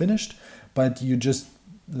they are finished, but you just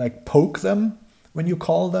like poke them when you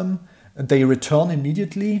call them, and they return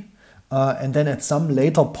immediately, and then at some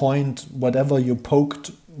later point, whatever you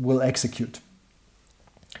poked will execute.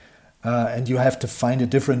 And you have to find a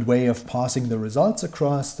different way of passing the results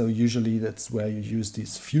across. So usually that's where you use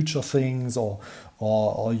these future things, or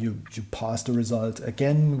you pass the result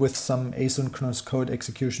again with some asynchronous code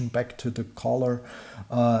execution back to the caller.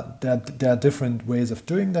 There are different ways of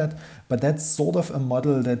doing that, but that's sort of a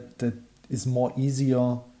model that is more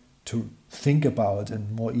easier to think about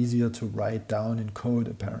and more easier to write down in code,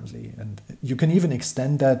 apparently. And you can even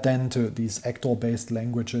extend that then to these actor-based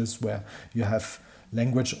languages where you have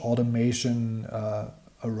language automation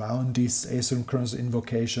around these asynchronous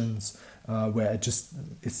invocations, where it just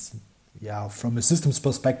is, from a systems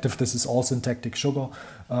perspective, this is all syntactic sugar.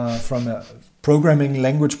 From a programming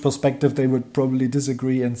language perspective, they would probably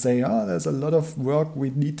disagree and say, there's a lot of work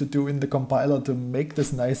we need to do in the compiler to make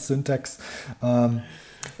this nice syntax.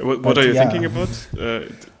 What are you thinking about? Are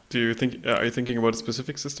you thinking about a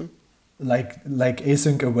specific system? Like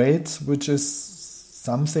async await, which is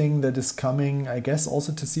something that is coming, I guess,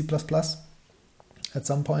 also to C++ at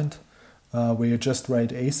some point, where you just write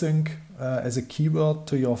async as a keyword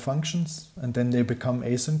to your functions, and then they become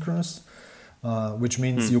asynchronous, which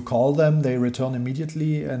means you call them, they return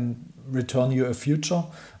immediately and return you a future,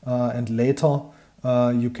 and later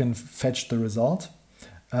you can fetch the result.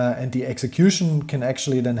 And the execution can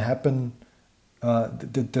actually then happen.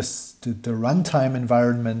 The runtime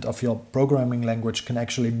environment of your programming language can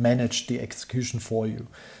actually manage the execution for you.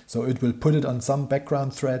 So it will put it on some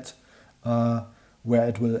background thread where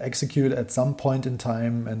it will execute at some point in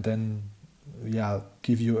time and then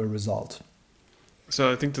give you a result.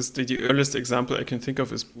 So I think the earliest example I can think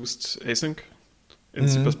of is Boost Async in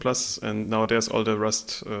C++, and now there's all the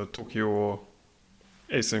Rust Tokyo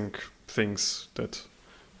async things that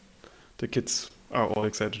the kids are all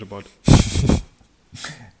excited about.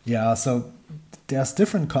 Yeah, so there's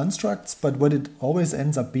different constructs, but what it always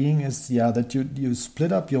ends up being is that you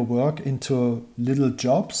split up your work into little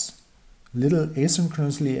jobs, little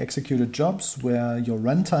asynchronously executed jobs where your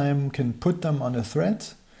runtime can put them on a thread,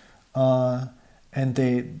 and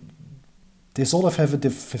they sort of have a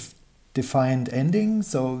defined ending,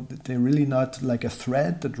 so they're really not like a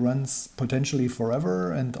thread that runs potentially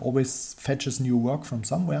forever and always fetches new work from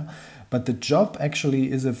somewhere. But the job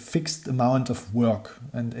actually is a fixed amount of work,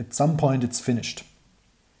 and at some point it's finished.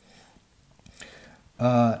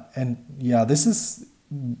 This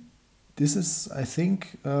is I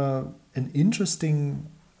think an interesting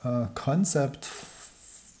concept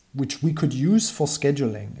which we could use for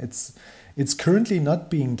scheduling. It's currently not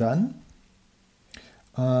being done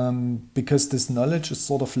because this knowledge is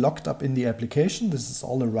sort of locked up in the application. This is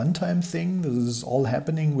all a runtime thing. This is all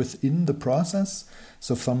happening within the process.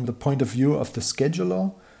 So from the point of view of the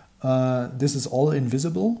scheduler, this is all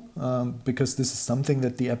invisible because this is something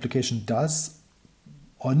that the application does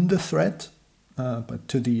on the thread, but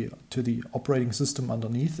to the operating system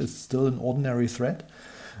underneath is still an ordinary thread.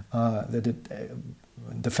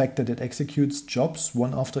 The fact that it executes jobs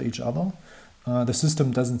one after each other, the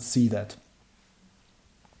system doesn't see that.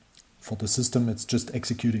 For the system, it's just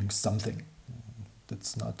executing something.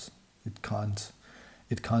 That's not. It can't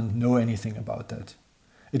know anything about that.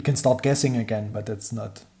 It can start guessing again, but that's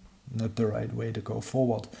not the right way to go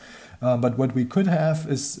forward. But what we could have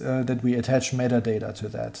is that we attach metadata to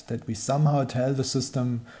that we somehow tell the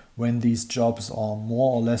system when these jobs are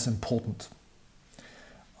more or less important.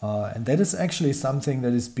 And that is actually something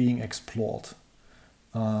that is being explored.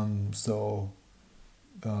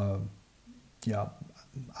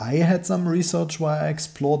 I had some research where I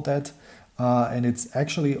explored that, and it's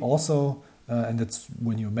actually also, and that's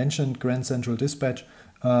when you mentioned Grand Central Dispatch,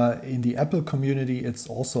 in the Apple community, it's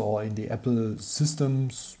also, or in the Apple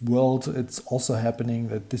systems world, it's also happening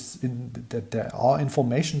that there are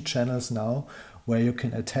information channels now where you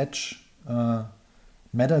can attach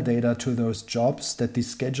metadata to those jobs that the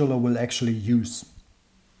scheduler will actually use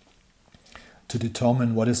to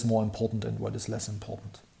determine what is more important and what is less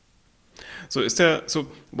important. So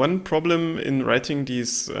one problem in writing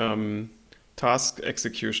these task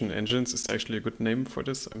execution engines, is actually a good name for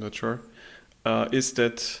this, I'm not sure, is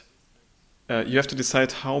that you have to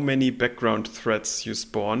decide how many background threads you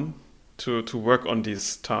spawn to work on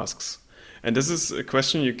these tasks. And this is a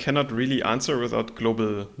question you cannot really answer without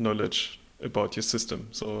global knowledge about your system.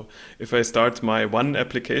 So if I start my one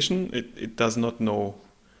application, it does not know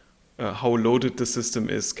how loaded the system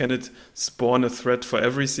is. Can it spawn a thread for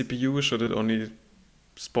every CPU? Should it only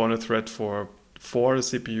spawn a thread for 4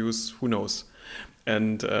 CPUs? Who knows?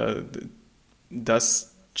 And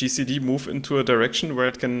does GCD move into a direction where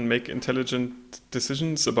it can make intelligent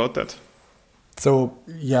decisions about that? So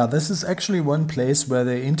this is actually one place where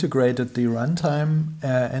they integrated the runtime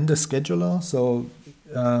and the scheduler. So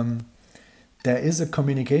there is a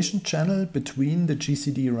communication channel between the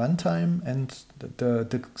GCD runtime and the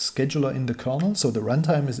scheduler in the kernel. So the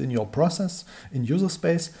runtime is in your process, in user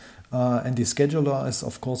space, and the scheduler is,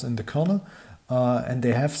 of course, in the kernel. And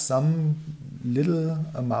they have some little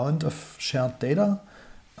amount of shared data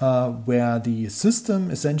where the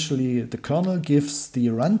system, essentially the kernel, gives the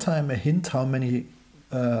runtime a hint how many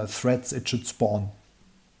threads it should spawn.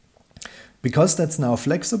 Because that's now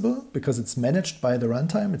flexible, because it's managed by the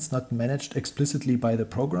runtime, it's not managed explicitly by the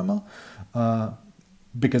programmer,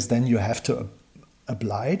 because then you have to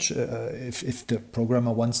oblige. If the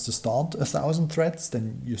programmer wants to start 1,000 threads,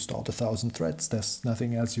 then you start 1,000 threads. There's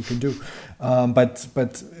nothing else you can do.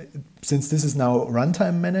 But since this is now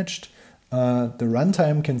runtime managed, the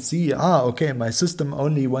runtime can see, okay, my system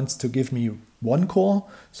only wants to give me one core,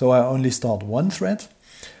 so I only start one thread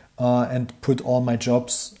and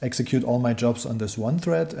execute all my jobs on this one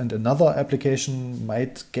thread, and another application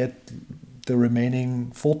might get the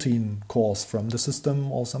remaining 14 cores from the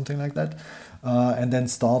system or something like that, and then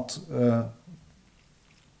start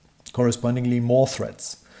correspondingly more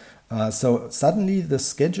threads. So suddenly the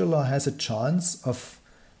scheduler has a chance of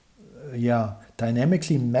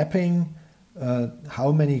dynamically mapping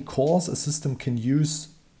how many cores a system can use,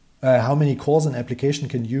 how many cores an application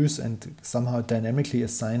can use, and somehow dynamically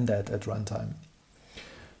assign that at runtime.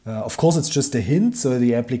 Of course, it's just a hint, so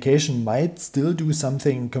the application might still do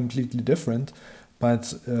something completely different,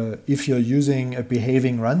 but if you're using a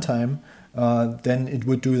behaving runtime, then it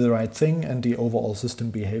would do the right thing and the overall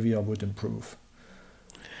system behavior would improve.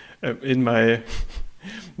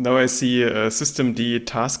 Now I see a systemd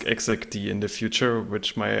task execd in the future,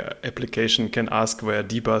 which my application can ask via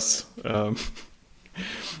dbus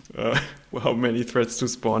how many threads to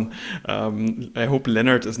spawn. I hope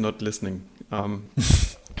Leonard is not listening.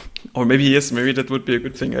 Or maybe he is. Maybe that would be a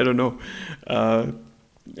good thing. I don't know. I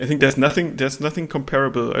think there's nothing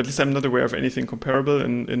comparable. At least I'm not aware of anything comparable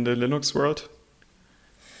in the Linux world.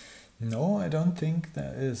 No, I don't think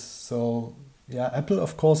there is. So Apple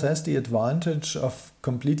of course has the advantage of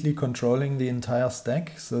completely controlling the entire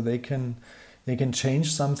stack. So they can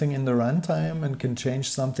change something in the runtime and can change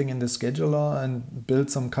something in the scheduler and build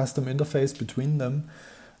some custom interface between them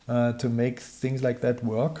to make things like that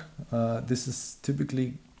work. This is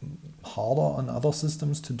typically harder on other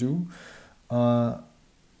systems to do,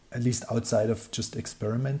 at least outside of just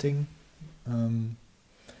experimenting.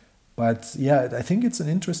 But I think it's an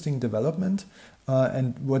interesting development.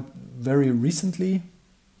 And what very recently,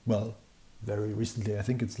 I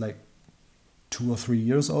think it's like 2 or 3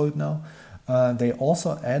 years old now, they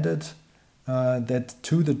also added that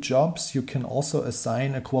to the jobs you can also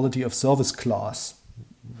assign a quality of service class.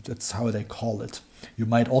 That's how they call it. You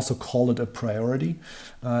might also call it a priority,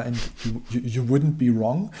 and you wouldn't be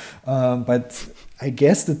wrong. But I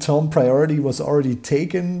guess the term priority was already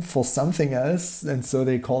taken for something else, and so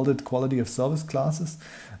they called it quality of service classes.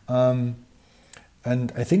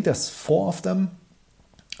 And I think there's 4 of them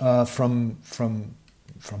from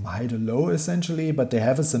high to low essentially, but they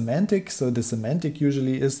have a semantic. So the semantic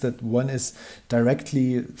usually is that one is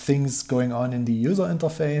directly things going on in the user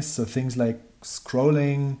interface, so things like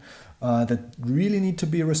scrolling that really need to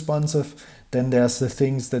be responsive. Then there's the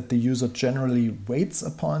things that the user generally waits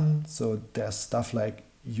upon. So there's stuff like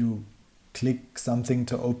you click something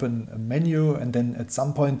to open a menu, and then at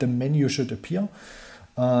some point the menu should appear.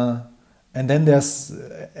 And then there's,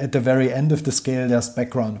 at the very end of the scale, there's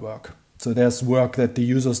background work. So there's work that the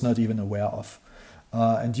user's not even aware of.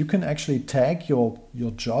 And you can actually tag your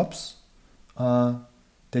jobs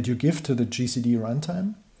that you give to the GCD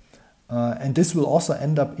runtime. And this will also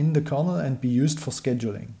end up in the kernel and be used for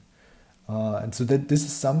scheduling. And so that this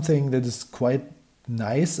is something that is quite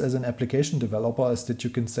nice as an application developer, is that you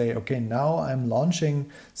can say, okay, now I'm launching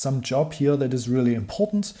some job here that is really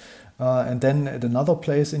important. And then at another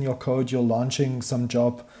place in your code, you're launching some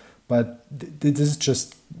job, but this is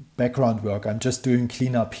just background work. I'm just doing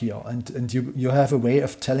cleanup here. And you have a way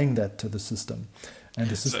of telling that to the system. And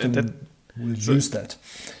the system will use that.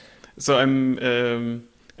 So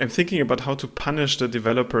I'm thinking about how to punish the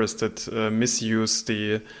developers that misuse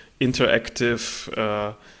the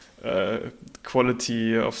interactive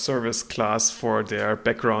quality of service class for their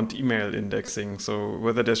background email indexing. So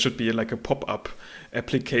whether there should be like a pop-up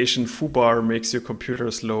application foobar makes your computer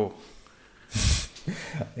slow.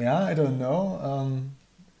 I don't know.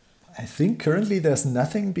 I think currently there's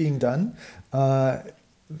nothing being done.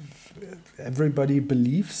 Everybody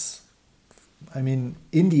believes. I mean,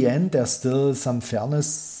 in the end, there's still some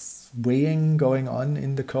fairness weighing going on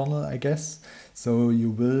in the kernel, I guess. So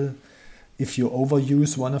you will, if you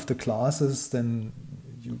overuse one of the classes, then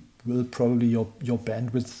you will probably your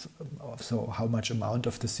bandwidth, so how much amount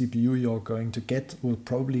of the CPU you're going to get, will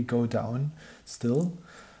probably go down still.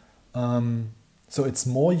 So it's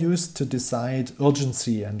more used to decide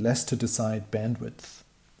urgency and less to decide bandwidth.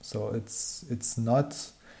 So it's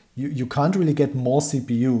not, you can't really get more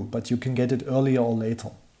CPU, but you can get it earlier or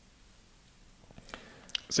later.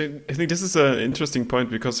 So I think this is an interesting point,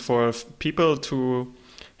 because for people to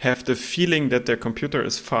have the feeling that their computer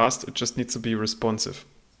is fast, it just needs to be responsive,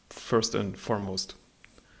 first and foremost.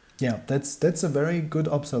 Yeah, that's a very good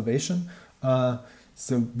observation.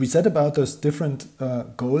 So we said about those different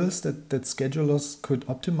goals that schedulers could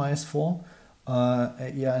optimize for.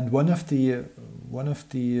 And one of the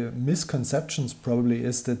misconceptions probably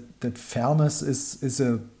is that fairness is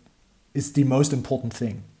is the most important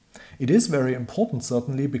thing. It is very important,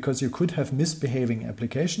 certainly, because you could have misbehaving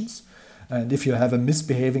applications. And if you have a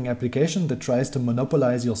misbehaving application that tries to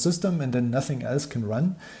monopolize your system and then nothing else can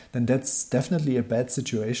run, then that's definitely a bad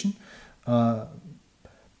situation.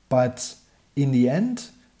 But in the end,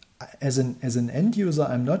 as an end user,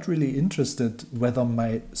 I'm not really interested whether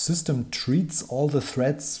my system treats all the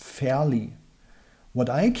threads fairly. What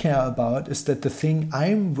I care about is that the thing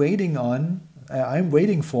I'm waiting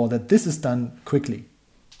for, that this is done quickly.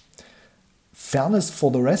 Fairness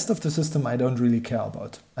for the rest of the system, I don't really care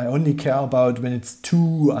about. I only care about when it's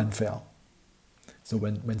too unfair. So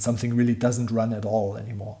when something really doesn't run at all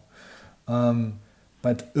anymore.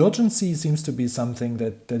 But urgency seems to be something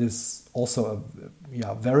that is also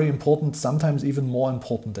very important, sometimes even more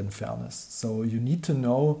important than fairness. So you need to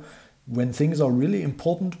know when things are really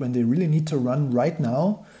important, when they really need to run right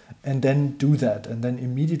now, and then do that, and then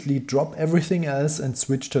immediately drop everything else and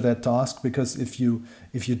switch to that task. Because if you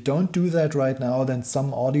don't do that right now, then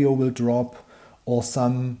some audio will drop, or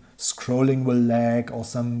some scrolling will lag, or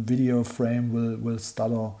some video frame will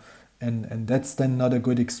stutter, and that's then not a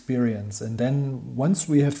good experience. And then once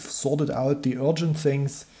we have sorted out the urgent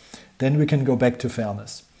things, then we can go back to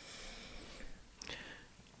fairness.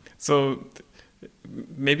 So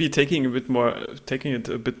maybe taking it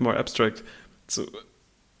a bit more abstract. So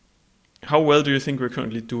how well do you think we're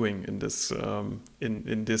currently doing in this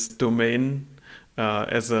in this domain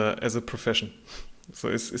as a profession? So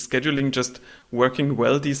is scheduling just working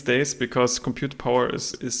well these days because compute power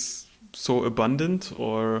is so abundant,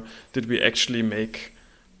 or did we actually make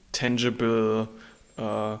tangible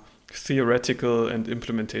theoretical and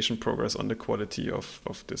implementation progress on the quality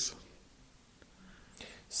of this?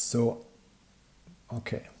 So,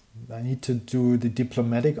 okay, I need to do the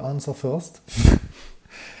diplomatic answer first.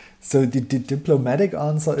 So the diplomatic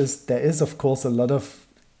answer is there is, of course, a lot of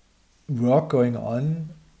work going on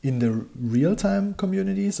in the real-time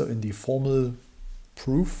community, so in the formal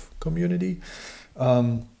proof community,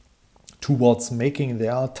 towards making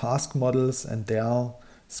their task models and their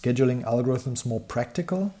scheduling algorithms more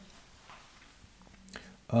practical.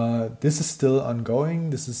 This is still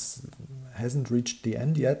ongoing. Hasn't reached the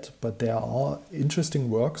end yet, but there are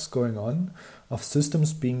interesting works going on of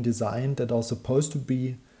systems being designed that are supposed to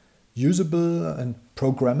be usable and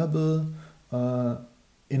programmable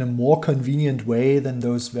in a more convenient way than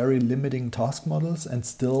those very limiting task models, and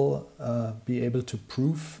still be able to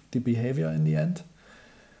prove the behavior in the end.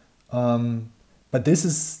 But this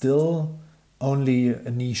is still only a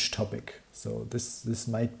niche topic. So this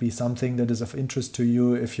might be something that is of interest to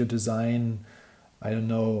you if you design, I don't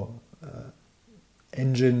know,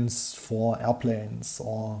 engines for airplanes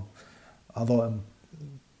or other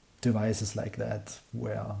devices like that,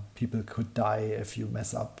 where people could die if you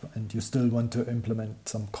mess up and you still want to implement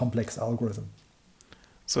some complex algorithm.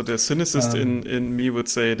 So the cynicist in me would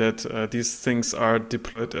say that these things are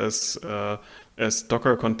deployed as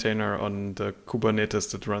Docker container on the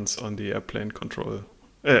Kubernetes that runs on the airplane control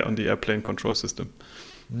system.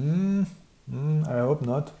 I hope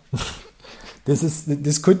not.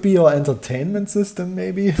 This could be your entertainment system,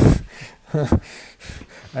 maybe.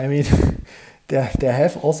 I mean, there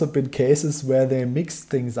have also been cases where they mixed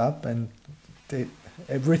things up and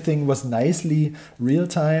everything was nicely real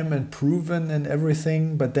time and proven and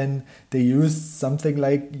everything, but then they used something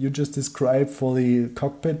like you just described for the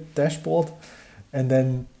cockpit dashboard, and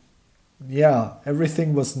then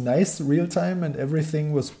everything was nice real time and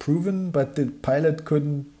everything was proven, but the pilot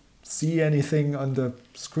couldn't see anything on the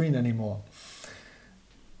screen anymore.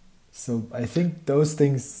 So I think those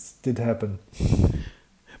things did happen.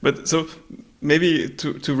 But so maybe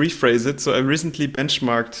to rephrase it, so I recently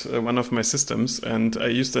benchmarked one of my systems, and I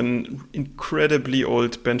used an incredibly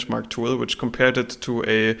old benchmark tool which compared it to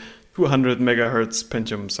a 200 megahertz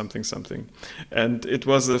Pentium something. And it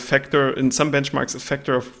was a factor, in some benchmarks, a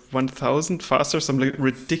factor of 1000 faster, some like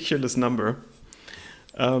ridiculous number.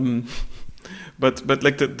 But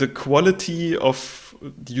like the quality of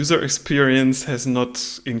the user experience has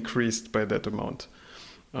not increased by that amount.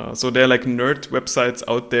 So there are like nerd websites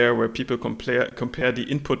out there where people compare the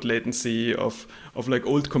input latency of like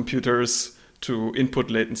old computers to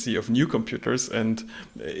input latency of new computers, and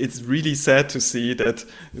it's really sad to see that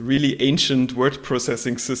really ancient word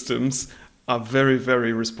processing systems are very,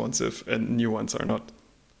 very responsive and new ones are not.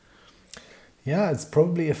 Yeah, it's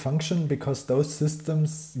probably a function because those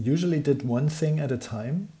systems usually did one thing at a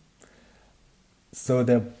time. So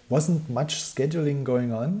there wasn't much scheduling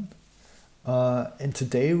going on. And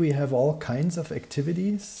today we have all kinds of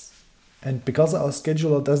activities And because our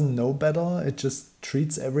scheduler doesn't know better, it just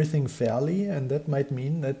treats everything fairly, and that might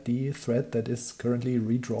mean that the thread that is currently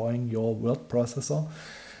redrawing your word processor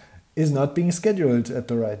is not being scheduled at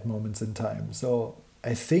the right moments in time. So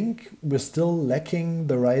I think we're still lacking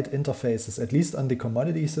the right interfaces, at least on the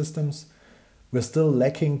commodity systems. We're still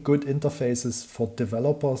lacking good interfaces for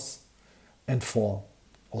developers and for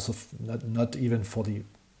also not even for the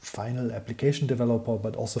final application developer,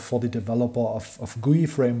 but also for the developer of GUI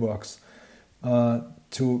frameworks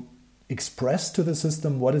to express to the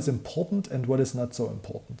system what is important and what is not so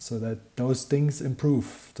important, so that those things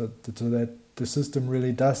improve, so that the system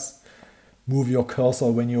really does move your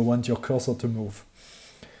cursor when you want your cursor to move.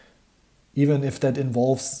 Even if that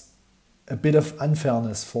involves a bit of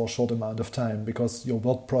unfairness for a short amount of time, because your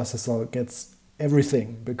word processor gets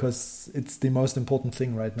everything, because it's the most important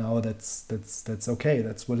thing right now. That's okay.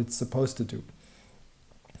 That's what it's supposed to do.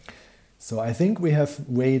 So I think we have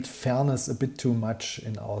weighed fairness a bit too much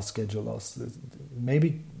in our schedulers.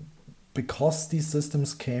 Maybe because these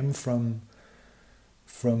systems came from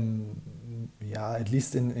at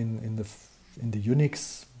least in the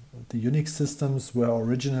Unix systems were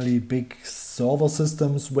originally big server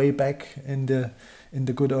systems way back in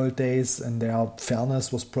the good old days, and their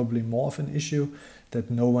fairness was probably more of an issue,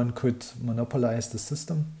 that no one could monopolize the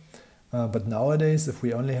system. But nowadays, if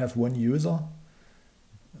we only have one user,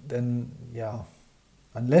 then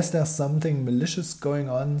unless there's something malicious going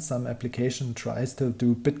on, some application tries to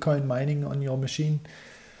do Bitcoin mining on your machine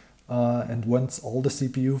and wants all the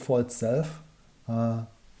CPU for itself.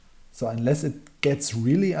 So unless it gets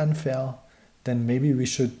really unfair, then maybe we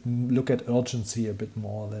should look at urgency a bit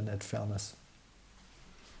more than at fairness.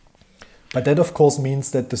 But that, of course,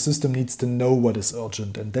 means that the system needs to know what is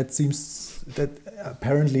urgent, and that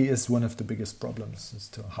apparently is one of the biggest problems, as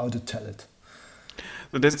to how to tell it.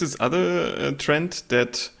 So there's this other trend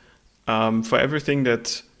that for everything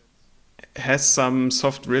that has some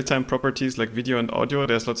soft real-time properties like video and audio,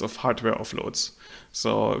 there's lots of hardware offloads.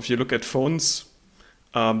 So if you look at phones,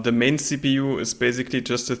 the main CPU is basically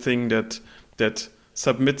just a thing that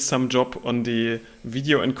submits some job on the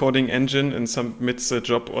video encoding engine and submits a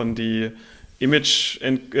job on the image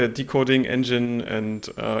and decoding engine, and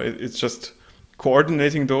it's just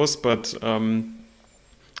coordinating those. But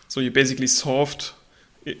so you basically solved,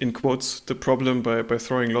 in quotes, the problem by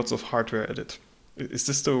throwing lots of hardware at it. Is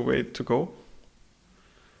this the way to go?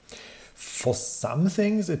 For some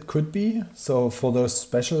things it could be. So for those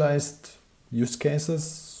specialized use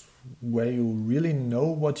cases where you really know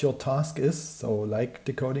what your task is, so like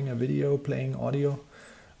decoding a video, playing audio,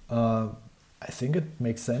 I think it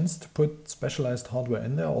makes sense to put specialized hardware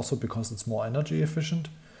in there, also because it's more energy efficient.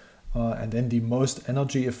 And then the most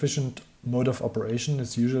energy efficient mode of operation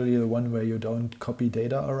is usually the one where you don't copy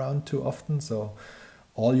data around too often. So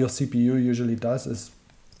all your CPU usually does is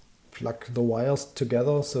plug the wires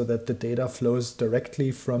together so that the data flows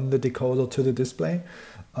directly from the decoder to the display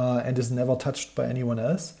and is never touched by anyone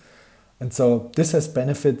else. And so this has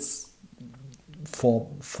benefits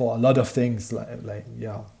for a lot of things, like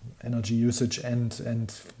energy usage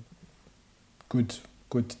and good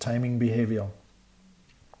timing behavior.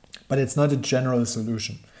 But it's not a general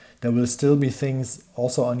solution. There will still be things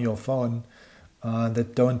also on your phone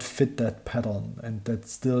that don't fit that pattern and that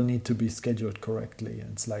still need to be scheduled correctly.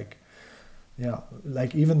 It's like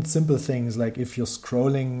even simple things like if you're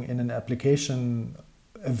scrolling in an application,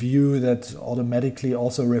 a view that automatically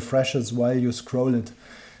also refreshes while you scroll it.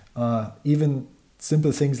 Even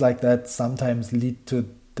simple things like that sometimes lead to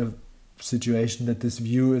the situation that this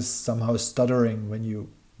view is somehow stuttering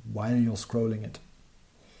while you're scrolling it.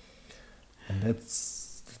 And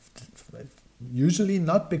that's usually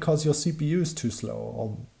not because your CPU is too slow,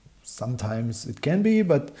 or sometimes it can be,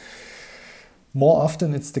 but more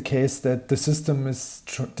often it's the case that the system is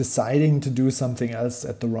deciding to do something else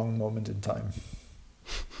at the wrong moment in time.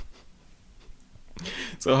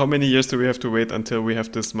 So how many years do we have to wait until we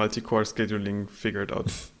have this multi-core scheduling figured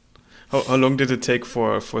out? How long did it take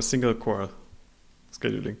for single core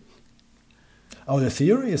scheduling? Oh, the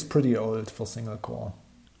theory is pretty old for single core.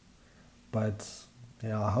 But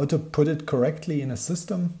how to put it correctly in a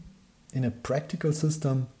system, in a practical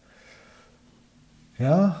system,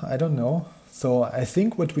 I don't know. So I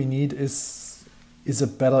think what we need is a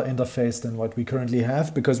better interface than what we currently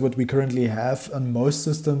have, because what we currently have on most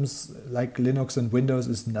systems like Linux and Windows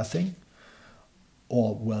is nothing.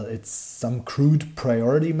 Or, well, it's some crude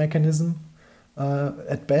priority mechanism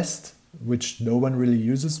at best, which no one really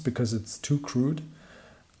uses because it's too crude.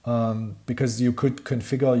 Because you could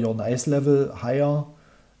configure your nice level higher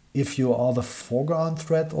if you are the foreground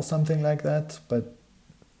thread or something like that. But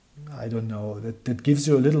I don't know, that gives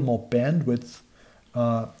you a little more bandwidth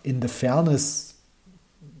in the fairness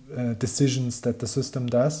decisions that the system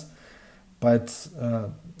does. But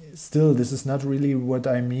still, this is not really what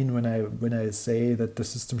I mean when I say that the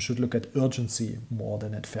system should look at urgency more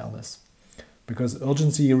than at fairness. Because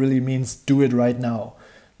urgency really means do it right now,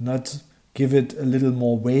 not give it a little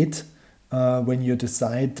more weight when you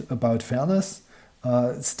decide about fairness.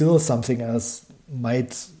 Still something else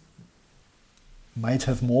might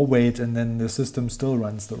have more weight, and then the system still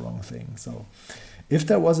runs the wrong thing. So if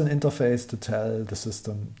there was an interface to tell the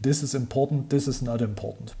system, this is important, this is not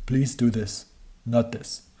important, please do this, not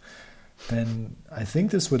this, then I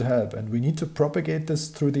think this would help. And we need to propagate this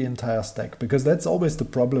through the entire stack, because that's always the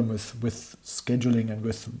problem with scheduling and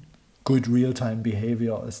with good real-time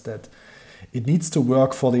behavior, is that it needs to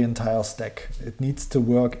work for the entire stack. It needs to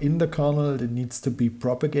work in the kernel. It needs to be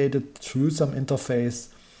propagated through some interface.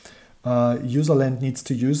 Userland needs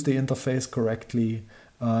to use the interface correctly.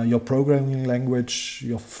 Your programming language,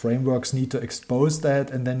 your frameworks need to expose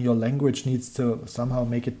that, and then your language needs to somehow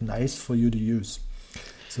make it nice for you to use,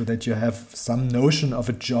 so that you have some notion of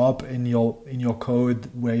a job in your code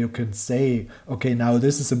where you can say, okay, now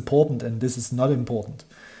this is important and this is not important.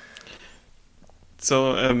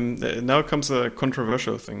 So now comes a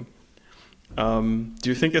controversial thing. Do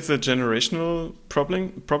you think it's a generational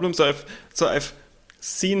problem? So I've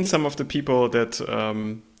seen some of the people that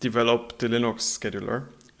develop the Linux scheduler,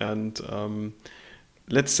 and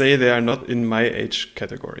let's say they are not in my age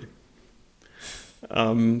category.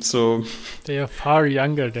 So they are far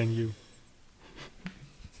younger than you.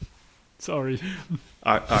 Sorry.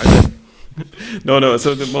 Are they? No.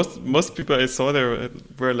 So the most people I saw there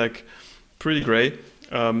were like pretty gray.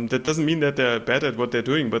 That doesn't mean that they're bad at what they're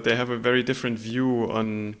doing, but they have a very different view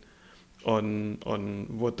on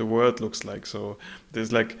what the world looks like. So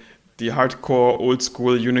there's like the hardcore old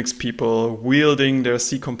school Unix people wielding their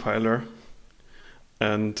C compiler,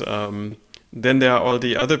 and then there are all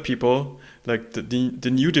the other people, like the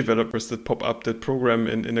new developers that pop up that program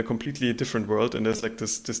in a completely different world, and there's like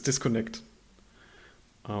this disconnect.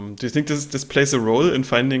 Do you think this plays a role in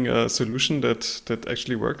finding a solution that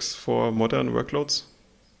actually works for modern workloads?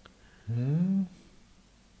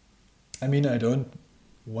 I mean, I don't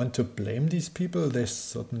want to blame these people. They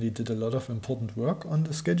certainly did a lot of important work on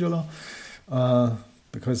the scheduler,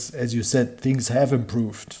 because, as you said, things have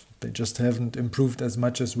improved. They just haven't improved as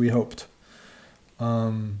much as we hoped.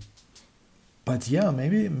 But yeah,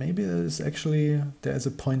 maybe there's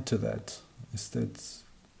a point to that. Is that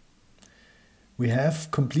we have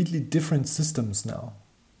completely different systems now.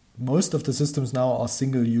 Most of the systems now are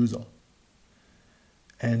single user,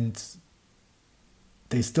 and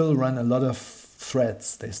they still run a lot of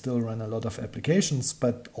threads, they still run a lot of applications,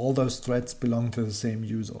 but all those threads belong to the same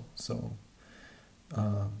user. So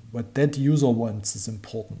what that user wants is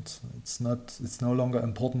important. It's no longer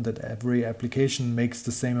important that every application makes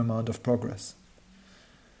the same amount of progress.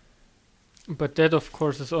 But that, of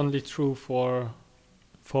course, is only true for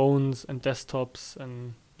phones and desktops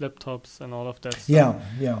and laptops and all of that stuff.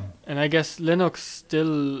 Yeah. And I guess Linux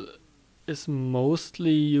still is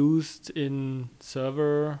mostly used in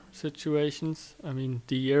server situations. I mean,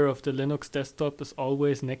 the year of the Linux desktop is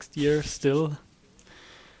always next year still.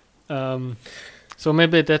 So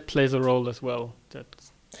maybe that plays a role as well.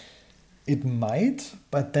 It might,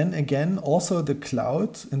 but then again, also the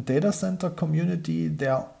cloud and data center community,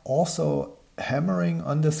 they're also hammering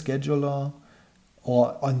on the scheduler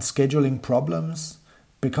or on scheduling problems,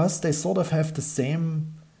 because they sort of have the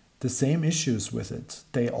same issues with it.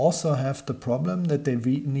 They also have the problem that they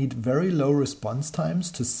need very low response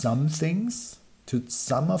times to some things.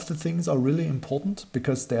 Some of the things are really important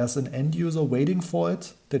because there's an end user waiting for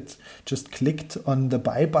it that just clicked on the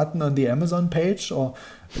buy button on the Amazon page. Or,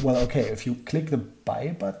 well, okay, if you click the buy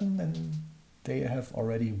button, then they have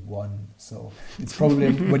already won. So it's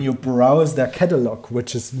probably when you browse their catalog,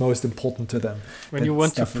 which is most important to them. When you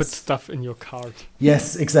want to put stuff in your cart.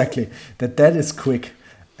 Yes, exactly. That is quick.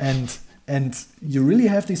 And you really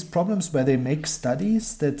have these problems where they make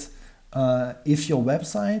studies that if your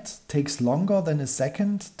website takes longer than a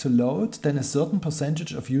second to load, then a certain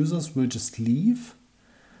percentage of users will just leave.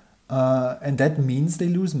 And that means they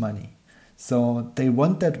lose money. So they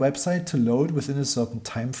want that website to load within a certain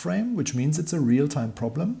time frame, which means it's a real-time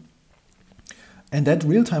problem. And that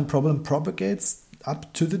real-time problem propagates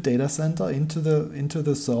up to the data center into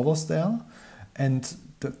the servers there. And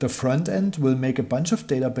the front end will make a bunch of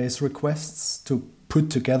database requests to put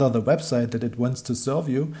together the website that it wants to serve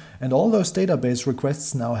you. And all those database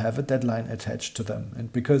requests now have a deadline attached to them.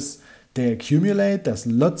 And because they accumulate, there's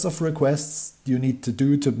lots of requests you need to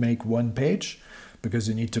do to make one page. because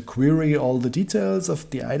you need to query all the details of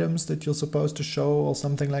the items that you're supposed to show or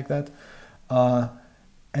something like that.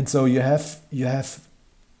 And so you have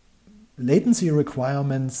latency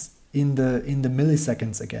requirements in the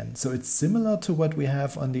milliseconds again. So it's similar to what we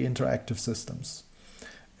have on the interactive systems.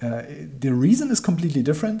 The reason is completely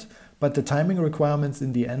different, but the timing requirements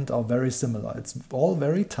in the end are very similar. It's all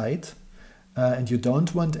very tight, and you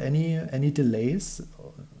don't want any delays.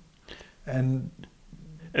 And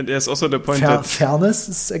there's also the point that fairness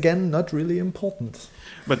is again not really important.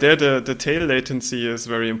 But there, the tail latency is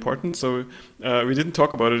very important. So we didn't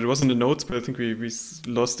talk about it. It was in the notes, but I think we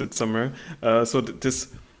lost it somewhere.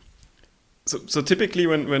 So typically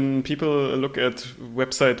when people look at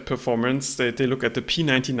website performance, they look at the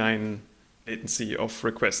P99 latency of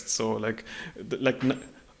requests. So like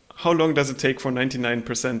how long does it take for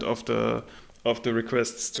 99% of the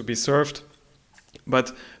requests to be served?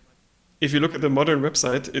 But if you look at the modern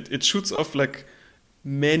website, it shoots off like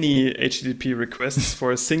many HTTP requests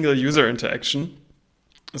for a single user interaction.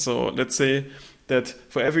 So let's say that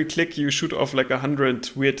for every click you shoot off like 100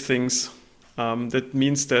 weird things. That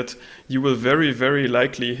means that you will very, very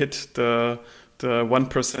likely hit the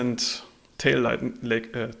 1%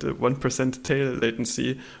 the 1% tail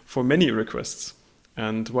latency for many requests.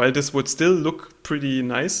 And while this would still look pretty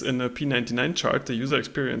nice in a P99 chart, the user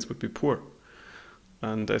experience would be poor.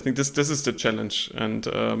 And I think this is the challenge. And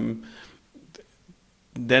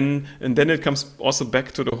then it comes also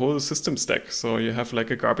back to the whole system stack. So you have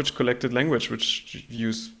like a garbage collected language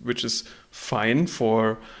which is fine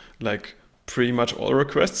for like pretty much all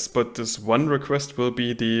requests, but this one request will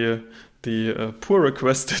be the poor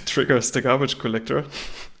request that triggers the garbage collector,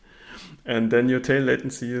 and then your tail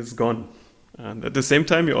latency is gone. And at the same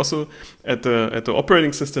time, you also at the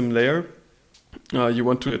operating system layer, you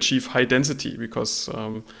want to achieve high density, because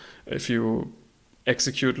if you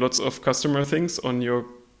execute lots of customer things on your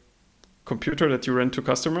computer that you rent to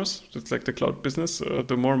customers, it's like the cloud business,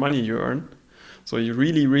 the more money you earn. So you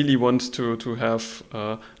really, really want to have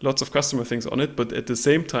lots of customer things on it, but at the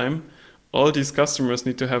same time, all these customers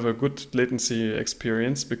need to have a good latency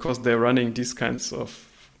experience because they're running these kinds of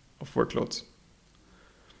workloads.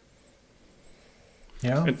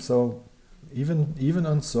 Yeah, so even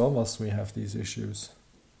on servers we have these issues.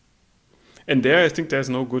 And there I think there's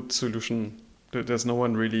no good solution. There's no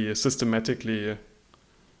one really systematically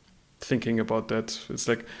thinking about that. It's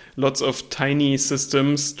like lots of tiny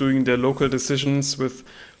systems doing their local decisions with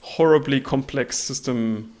horribly complex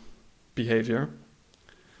system behavior.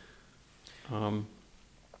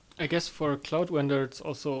 I guess for a cloud vendor, it's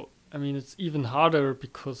also, I mean, it's even harder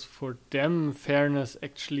because for them, fairness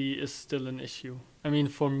actually is still an issue. I mean,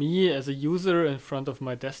 for me as a user in front of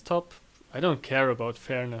my desktop, I don't care about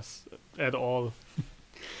fairness at all.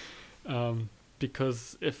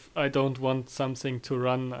 Because if I don't want something to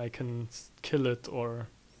run, I can kill it or...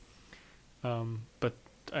 but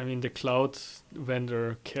I mean, the cloud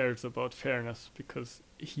vendor cares about fairness because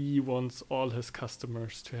he wants all his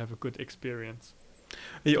customers to have a good experience.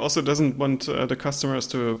 He also doesn't want the customers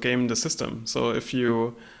to game the system. So if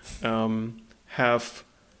you have...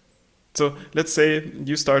 So let's say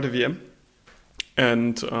you start a VM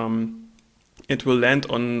and it will land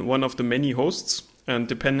on one of the many hosts. And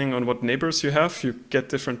depending on what neighbors you have, you get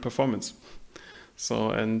different performance.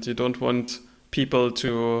 So, and you don't want people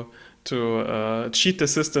to cheat the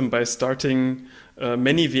system by starting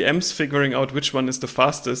many VMs, figuring out which one is the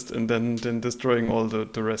fastest, and then destroying all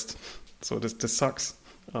the rest. So this sucks.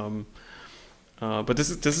 But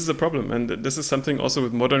this is a problem, and this is something also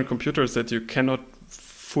with modern computers that you cannot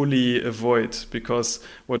fully avoid, because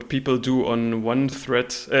what people do on one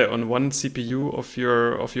thread, on one CPU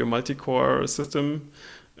of your multi-core system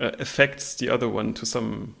affects the other one to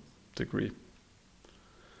some degree.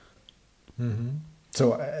 Mm-hmm.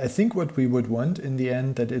 So I think what we would want in the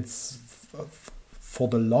end, that it's for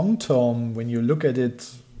the long term, when you look at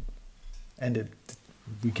it, and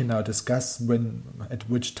we can now discuss at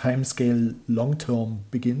which time scale long term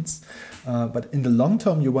begins. But in the long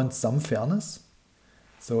term, you want some fairness.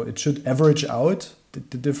 So it should average out, the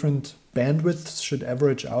different bandwidths should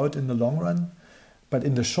average out in the long run. But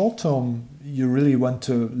in the short term, you really want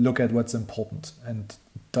to look at what's important and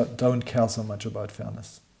don't care so much about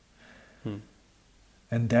fairness.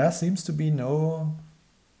 And there seems to be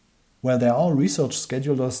there are research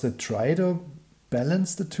schedulers that try to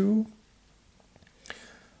balance the two.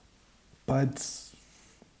 But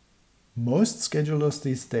most schedulers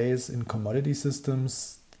these days in commodity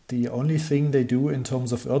systems, the only thing they do in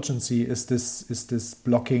terms of urgency is this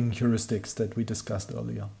blocking heuristics that we discussed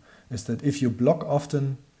earlier. Is that if you block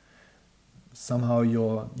often, somehow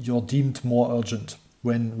you're deemed more urgent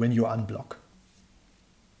when you unblock.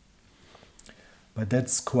 but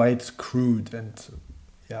that's quite crude, and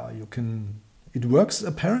it works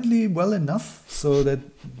apparently well enough so that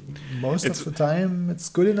most of the time it's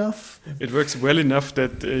good enough. It works well enough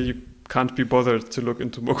that you can't be bothered to look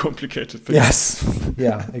into more complicated things. Yes,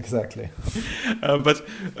 yeah, exactly. But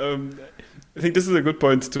I think this is a good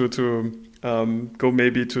point to go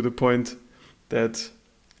maybe to the point that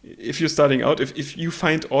if you're starting out, if you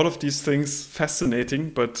find all of these things fascinating,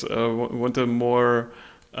 but want a more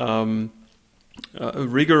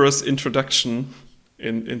rigorous introduction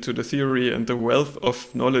into the theory and the wealth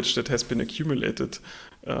of knowledge that has been accumulated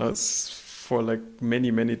for like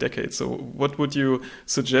many decades. So what would you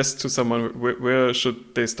suggest to someone? Where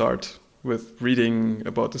should they start with reading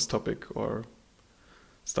about this topic or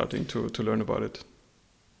starting to learn about it?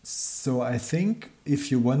 So I think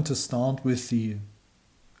if you want to start with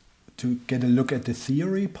to get a look at the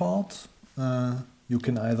theory part, you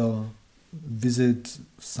can either visit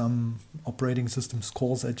some operating systems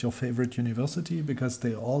course at your favorite university, because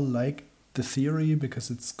they all like the theory, because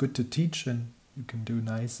it's good to teach and you can do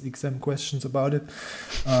nice exam questions about it.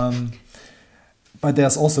 But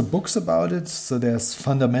there's also books about it. So there's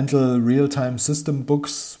fundamental real-time system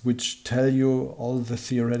books which tell you all the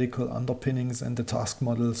theoretical underpinnings and the task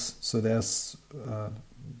models. So there's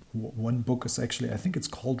one book is actually, I think it's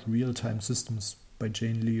called Real-Time Systems by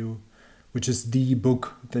Jane Liu, which is the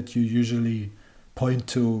book that you usually point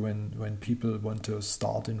to when people want to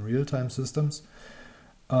start in real-time systems.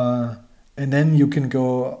 And then you can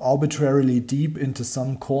go arbitrarily deep into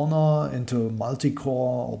some corner, into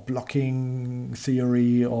multi-core or blocking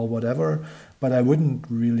theory or whatever. But I wouldn't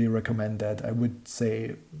really recommend that. I would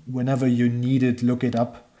say whenever you need it, look it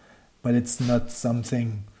up. But it's not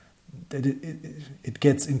something that it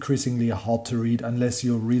gets increasingly hard to read unless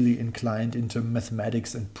you're really inclined into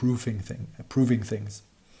mathematics and proving things.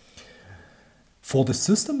 For the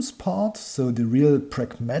systems part, so the real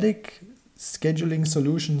pragmatic scheduling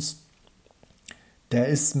solutions, there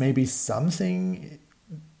is maybe something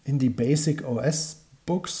in the basic OS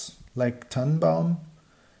books, like Tannenbaum.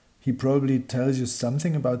 He probably tells you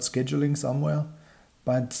something about scheduling somewhere,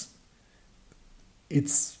 but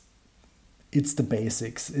it's the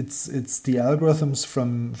basics. It's the algorithms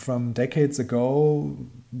from decades ago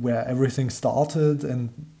where everything started, and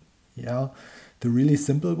the really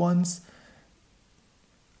simple ones.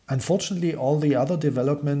 Unfortunately, all the other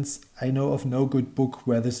developments, I know of no good book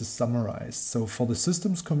where this is summarized. So for the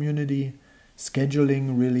systems community,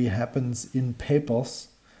 scheduling really happens in papers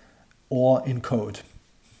or in code,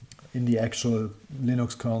 in the actual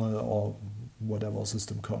Linux kernel or whatever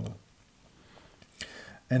system kernel.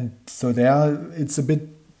 And so there, it's a bit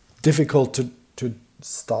difficult to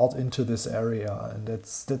start into this area. And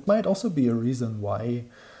that might also be a reason why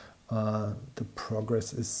the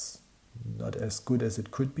progress is not as good as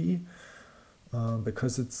it could be,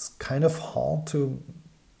 because it's kind of hard to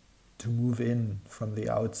move in from the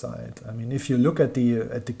outside. I mean, if you look at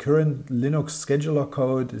the current Linux scheduler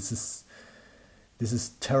code, this is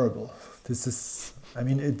terrible. It's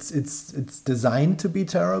designed to be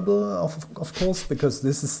terrible, of course, because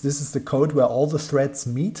this is the code where all the threads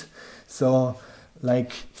meet. So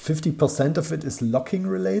like 50% of it is locking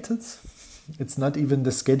related. It's not even the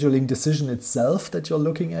scheduling decision itself that you're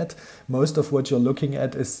looking at. Most of what you're looking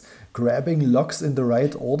at is grabbing locks in the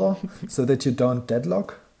right order so that you don't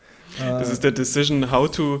deadlock. This is the decision how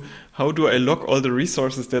do I lock all the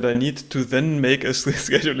resources that I need to then make a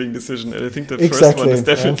scheduling decision. And I think the first one is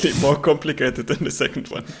definitely more complicated than the second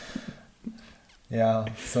one. Yeah.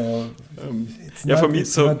 So for me.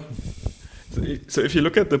 So if you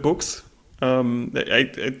look at the books,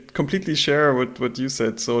 I completely share what you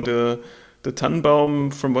said. So the Tannenbaum,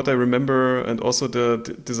 from what I remember, and also the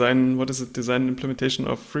design implementation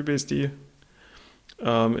of FreeBSD,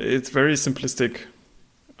 it's very simplistic.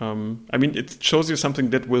 It shows you something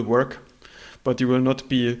that will work, but you will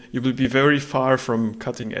be very far from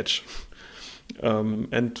cutting edge.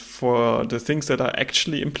 And for the things that are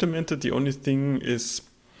actually implemented, the only thing is,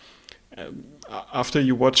 after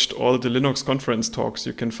you watched all the Linux conference talks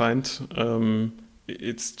you can find,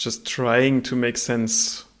 it's just trying to make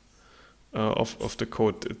sense of the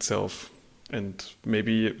code itself, and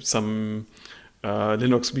maybe some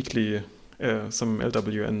Linux Weekly, some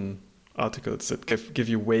LWN articles that give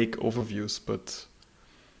you vague overviews, but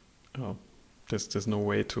there's no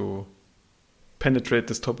way to penetrate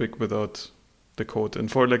this topic without the code.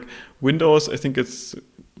 And for like Windows, I think it's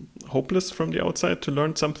hopeless from the outside to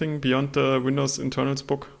learn something beyond the Windows internals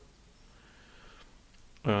book.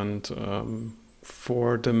 And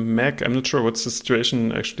for the Mac, I'm not sure what's the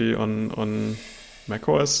situation actually on Mac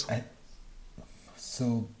OS.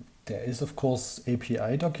 So there is, of course,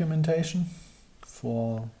 API documentation.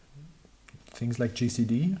 for things like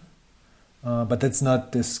GCD. But that's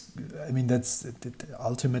not this. I mean,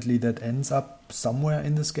 ultimately that ends up somewhere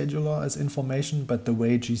in the scheduler as information. But the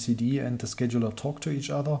way GCD and the scheduler talk to each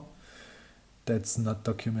other, that's not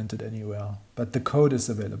documented anywhere. But the code is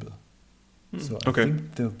available. So I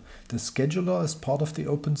think the scheduler is part of the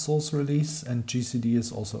open source release, and GCD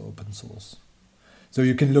is also open source. So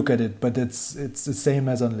you can look at it, but it's the same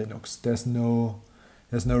as on Linux. There's no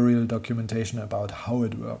real documentation about how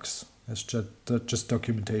it works. It's just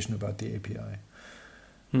documentation about the API.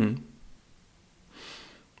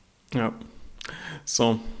 Yeah.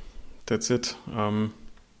 So that's it.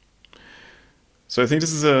 So I think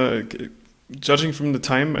this is judging from the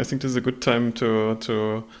time, I think this is a good time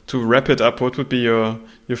to wrap it up. What would be your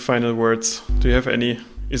final words? Do you have any?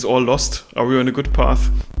 Is all lost? Are we on a good path?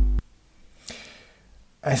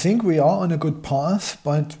 I think we are on a good path,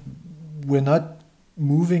 but we're not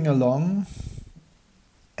moving along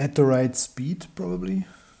at the right speed, probably.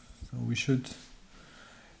 So we should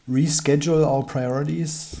reschedule our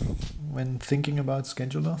priorities when thinking about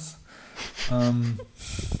schedulers.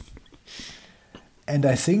 And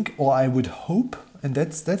I think, or I would hope, and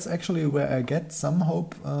that's actually where I get some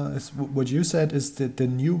hope, is what you said, is that the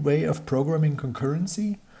new way of programming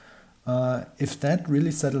concurrency, if that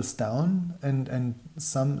really settles down and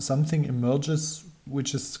something emerges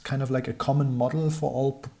which is kind of like a common model for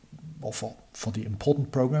all, or for the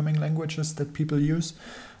important programming languages that people use,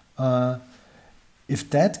 if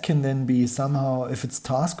that can then be somehow, if it's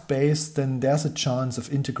task-based, then there's a chance of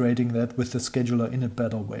integrating that with the scheduler in a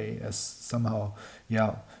better way, as somehow,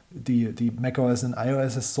 the macOS and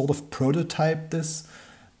iOS has sort of prototyped this.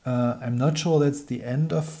 I'm not sure that's the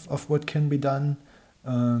end of what can be done,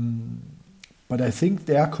 but I think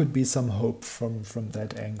there could be some hope from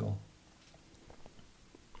that angle.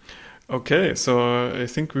 Okay, so I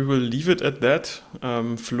think we will leave it at that.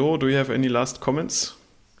 Flo, do you have any last comments?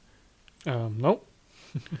 No.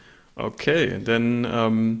 Okay, then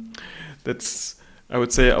that's, I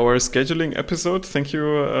would say, our scheduling episode. Thank you,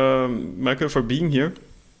 Michael, for being here.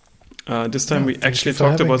 This time we actually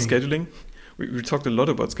talked about scheduling. We talked a lot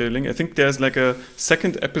about scheduling. I think there's like a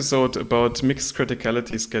second episode about mixed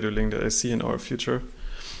criticality scheduling that I see in our future.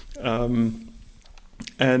 And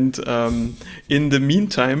in the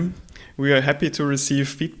meantime, we are happy to receive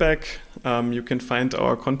feedback. You can find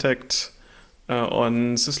our contact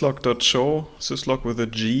on syslog.show, syslog with a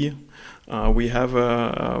G. We have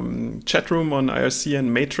a chat room on IRC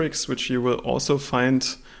and Matrix, which you will also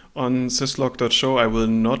find on syslog.show. I will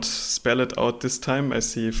not spell it out this time. I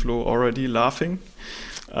see Flo already laughing.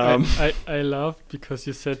 I laughed because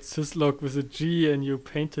you said syslog with a G and you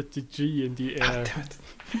painted the G in the air. Damn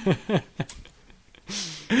it.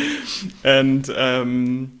 And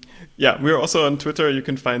we're also on Twitter. You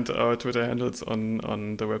can find our Twitter handles on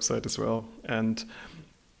the website as well. And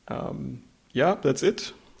that's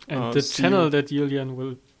it. And the channel that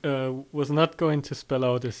Julian was not going to spell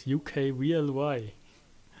out is UKVLY.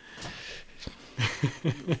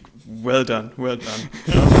 Well done.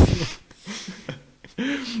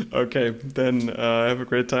 Okay, then have a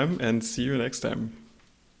great time and see you next time.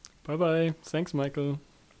 Bye-bye. Thanks, Michael.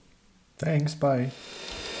 Thanks, bye.